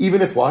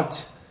 even if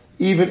what?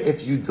 Even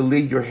if you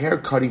delayed your hair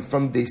cutting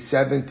from day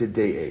 7 to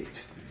day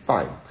 8.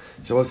 Fine.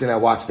 So we'll say, now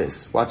watch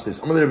this.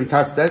 I'm going to be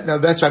tired for that. Now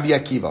that's Rabbi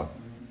Akiva.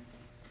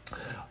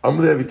 I'm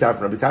going to be tired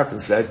for Rabbi Tarfon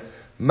said,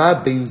 Ma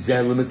bein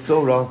zeh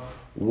l'mitzora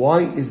Why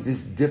is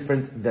this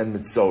different than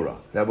Mitzorah?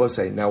 Now we'll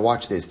say, now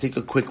watch this. Take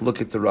a quick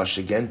look at the Rush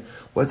again.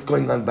 What's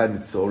going on by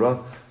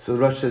Mitzorah? So the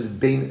Rush says,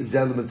 Bein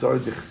zel Mitzorah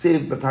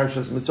d'chsev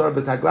b'parshas Mitzorah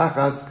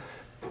b'taglachas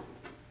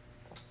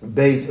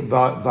beis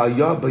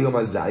v'ya b'yom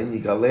hazayin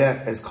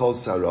yigaleach es kol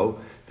saro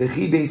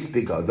v'chi beis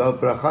b'gadav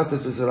v'rachas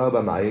es v'sarah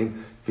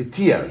b'mayim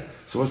v'tier.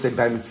 So we'll say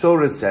by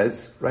Mitzorah it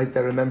says, right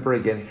there, remember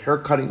again, hair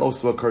cutting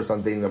also occurs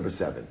on day number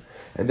 7.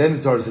 And then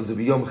the Torah says,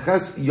 v'yom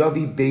ches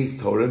yavi beis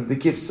Torim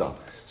v'kifsa.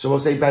 So we'll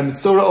say by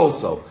Mitzorah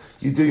also,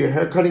 you do your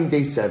hair cutting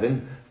day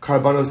 7,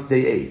 Karbanos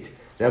day 8.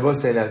 Now we'll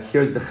say, now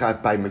here's the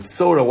chat. By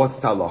Mitzorah, what's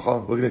the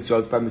halacha? We're going to show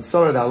us by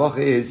Mitzorah, the halacha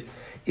is,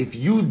 if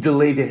you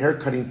delay the hair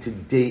cutting to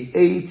day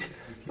 8,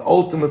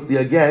 ultimately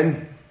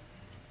again,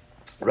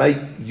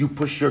 right, you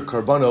push your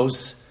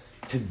Karbanos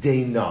to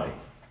day 9.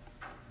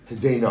 To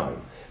day 9.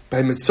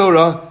 By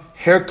Mitzorah,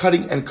 hair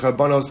cutting and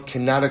Karbanos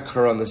cannot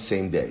occur on the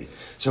same day.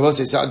 So we'll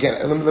say, so again,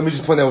 let me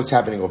just point out what's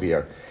happening over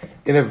here.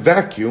 In a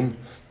vacuum,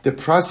 the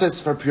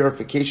process for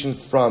purification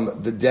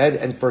from the dead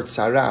and for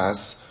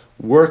tzaras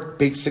work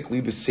basically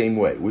the same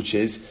way, which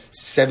is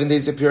 7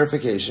 days of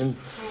purification,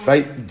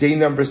 right? Day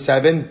number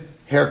 7,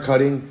 hair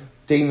cutting.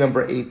 Day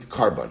number 8,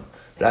 carbon.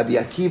 Rabbi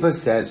Akiva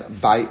says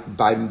by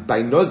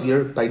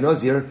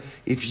Nozir,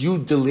 if you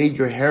delayed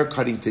your hair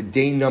cutting to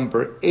day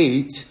number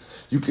 8,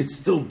 you could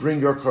still bring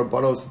your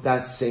karbanos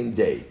that same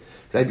day.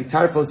 Rabbi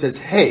Tarfon says,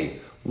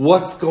 hey,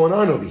 what's going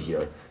on over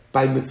here?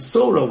 By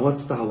Mitzorah,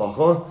 what's the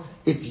halacha?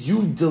 If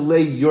you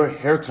delay your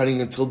hair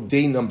cutting until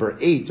day number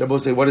 8, Rabbi will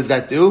say, what does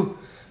that do?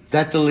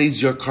 That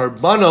delays your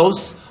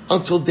karbanos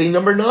until day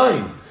number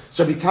 9.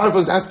 So Rabbi Tarfon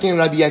is asking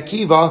Rabbi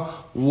Akiva,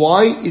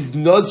 why is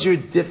Nazir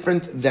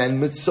different than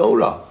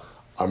Mitzorah?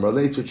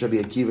 Amrlei, to which Rabbi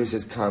Akiva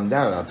says, calm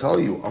down. I'll tell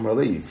you,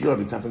 Amrlei, you feel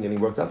Rabbi Tarfon getting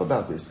worked up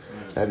about this.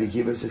 Rabbi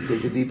Akiva says,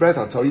 take a deep breath.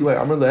 I'll tell you why.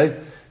 Amrlei,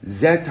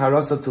 Zeh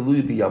tarasa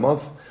telui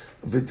b'yamav,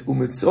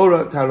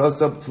 v'umitzorah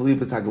tarasa telui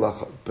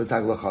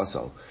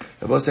b'taglachaso.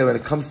 Rabbi will say, when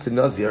it comes to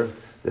Nazir,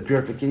 the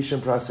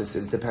purification process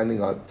is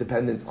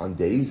dependent on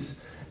days,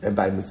 and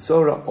by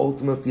Mitzorah,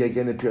 ultimately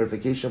again, the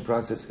purification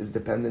process is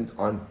dependent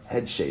on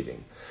head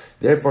shaving.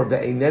 Therefore,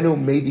 ve'einenu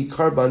mevi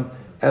karban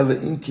ele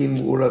imkin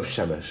mu'urav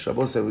shemesh.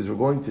 Rabbi said, as we're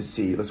going to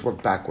see, let's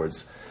work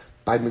backwards.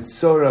 By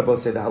Mitzorah, Rabbi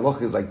said, the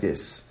halacha is like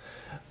this.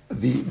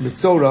 The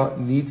Mitzorah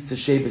needs to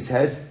shave his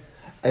head,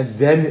 and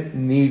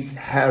then needs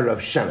hair of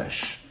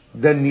shemesh,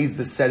 then needs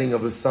the setting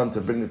of the sun to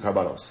bring the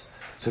karbanos.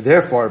 So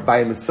therefore,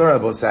 by Mitzorah,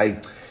 Rabbi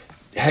say,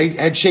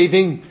 head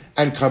shaving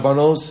and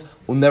karbanos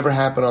will never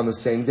happen on the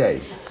same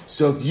day.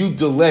 So if you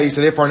delay,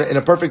 so therefore in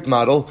a perfect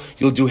model,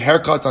 you'll do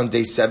haircut on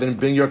day 7,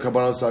 bring your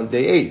karbanos on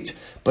day 8.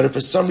 But if for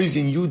some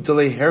reason you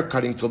delay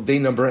haircutting till day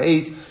number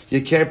 8,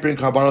 you can't bring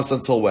karbanos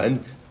until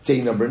when? Day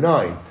number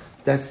 9.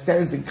 That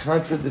stands in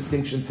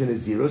contradistinction to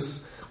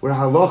Nazirus, where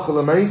halacha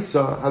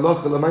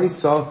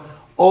l'maisa,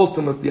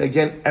 ultimately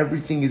again,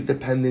 everything is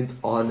dependent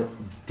on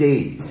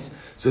days.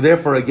 So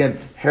therefore, again,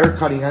 hair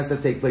cutting has to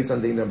take place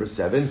on day number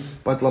 7,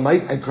 but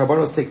lamait and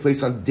karbanos take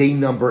place on day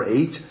number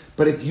 8.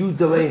 But if you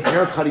delay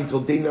hair cutting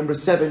till day number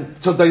 7,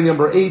 till day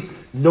number 8,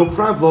 no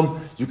problem.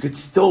 You could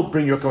still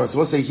bring your karbanos. So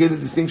we'll say here the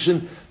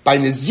distinction by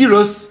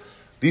Nazirus,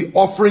 the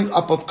offering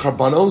up of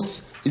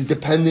karbanos is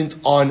dependent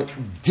on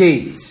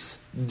days.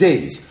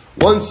 Days.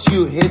 Once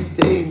you hit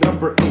day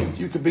number 8,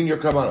 you can bring your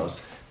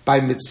karbanos.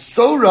 By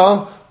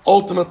Mitzorah,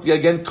 ultimately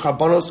again,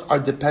 karbanos are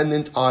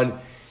dependent on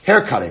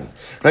hair cutting,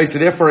 right? So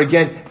therefore,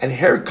 again, and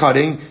hair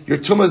cutting, your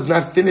tumah is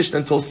not finished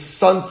until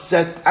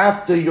sunset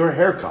after your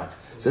haircut.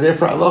 So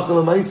therefore, halacha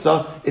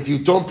l'maisa, if you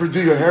don't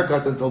produce your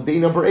haircut until day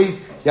number 8,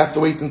 you have to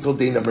wait until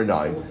day number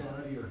 9.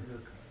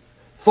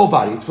 Full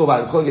body, it's full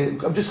body.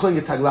 I'm just calling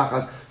it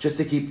taglachas just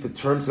to keep the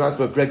terms nice.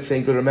 But Greg's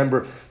saying, good.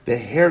 Remember, the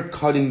hair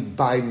cutting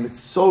by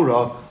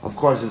Mitzorah, of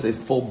course, is a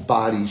full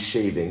body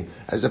shaving,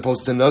 as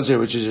opposed to Nazir,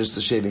 which is just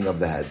the shaving of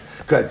the head.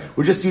 Good.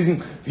 We're just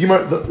using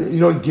Gemara.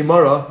 In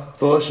Gemara,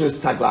 the lashon is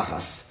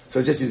taglachas.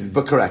 So just use,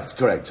 but correct.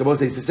 So we'll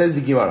say, so says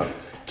the Gemara,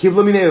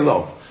 kivla minei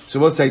lo. So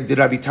we'll say, did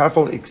Rabbi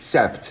Tarfon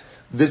accept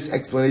this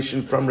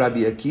explanation from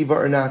Rabbi Akiva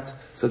or not?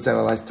 So let's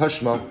analyze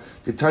Tashma.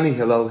 The Tani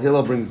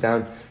Hillel brings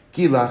down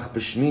Gilach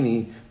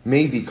b'shmini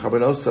maybe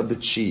karbanosa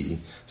b'chi.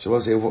 So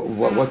we'll say,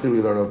 what did we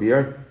learn over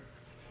here?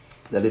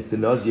 That if the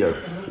Nazir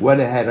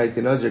went ahead, right,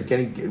 the Nazir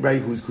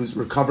who's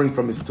recovering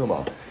from his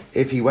tumah,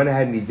 if he went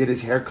ahead and he did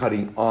his hair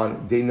cutting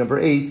on day number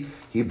 8,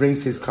 he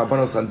brings his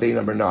karbanos on day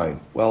number 9.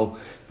 Well,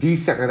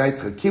 if Rabbi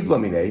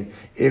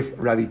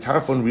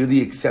Tarfon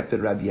really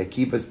accepted Rabbi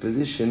Akiva's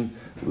position,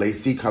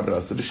 Leisi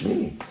karbanos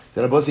b'shmini,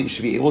 then Abba said you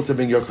should be able to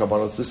bring your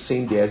karbanos the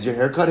same day as your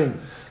hair cutting.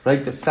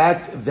 Right? The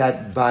fact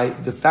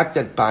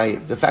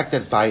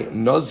that by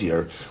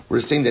Nazir,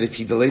 we're saying that if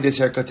he delayed his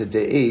haircut to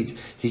day 8,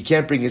 he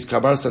can't bring his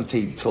karbanos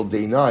until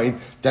day 9.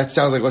 That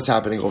sounds like what's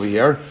happening over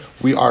here.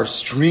 We are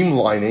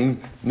streamlining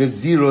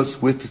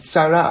Nazirus with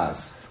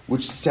tzaras,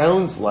 which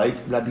sounds like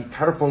Rabbi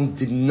Tarfon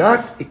did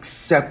not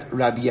accept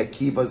Rabbi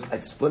Akiva's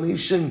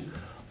explanation.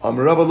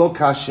 Rabbi lo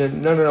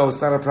kashin. No,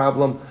 it's not a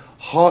problem.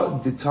 Ha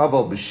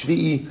ditaval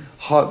b'shvi'i,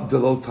 ha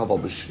delo taval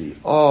b'shvi'i.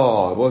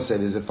 Oh, I will say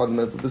there's a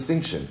fundamental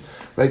distinction.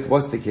 Right?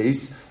 What's the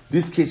case?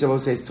 This case, I will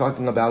say, is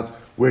talking about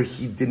where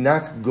he did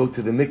not go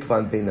to the mikvah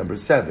on day number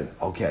 7.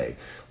 Okay.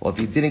 Well, if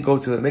he didn't go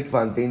to the mikvah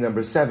on day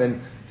number 7,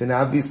 then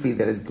obviously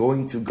that is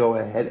going to go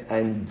ahead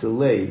and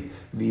delay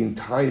the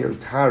entire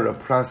Tara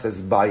process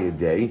by a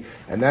day.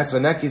 And that's why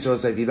in that case, I will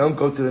say, if you don't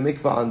go to the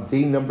mikvah on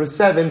day number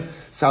 7,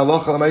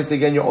 Sa'aloch al-Ma'is,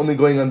 again, you're only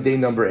going on day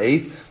number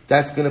 8.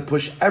 That's going to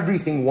push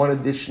everything one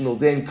additional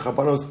day, and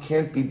Karbanos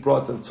can't be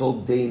brought until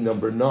day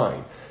number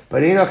 9.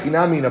 But in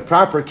a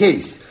proper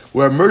case,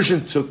 where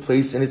immersion took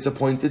place in its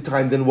appointed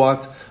time, then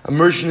what?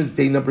 Immersion is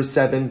day number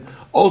 7.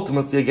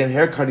 Ultimately, again,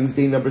 haircutting is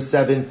day number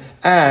 7,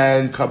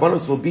 and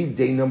Karbanos will be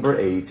day number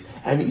 8.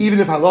 And even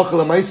if halacha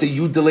l'maisa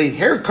you delayed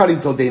haircutting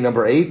till day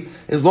number 8,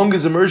 as long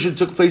as immersion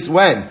took place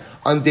when?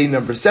 On day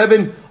number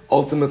 7,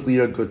 ultimately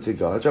you're good to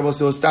go. So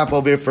we'll stop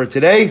over here for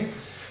today.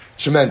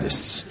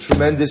 Tremendous.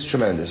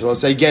 Well, I'll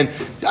say again,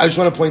 I just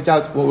want to point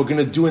out what we're going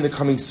to do in the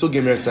coming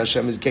sugim, Meretz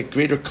Hashem, is get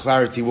greater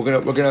clarity.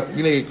 We're going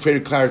to get greater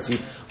clarity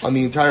on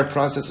the entire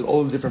process and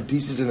all the different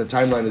pieces in the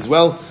timeline as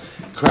well.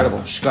 Incredible.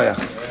 Shkayach.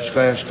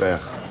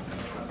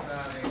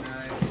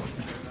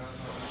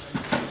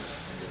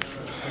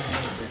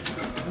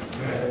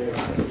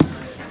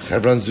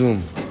 Chevron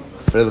Zoom.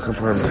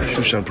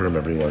 Shushan Purim,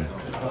 everyone.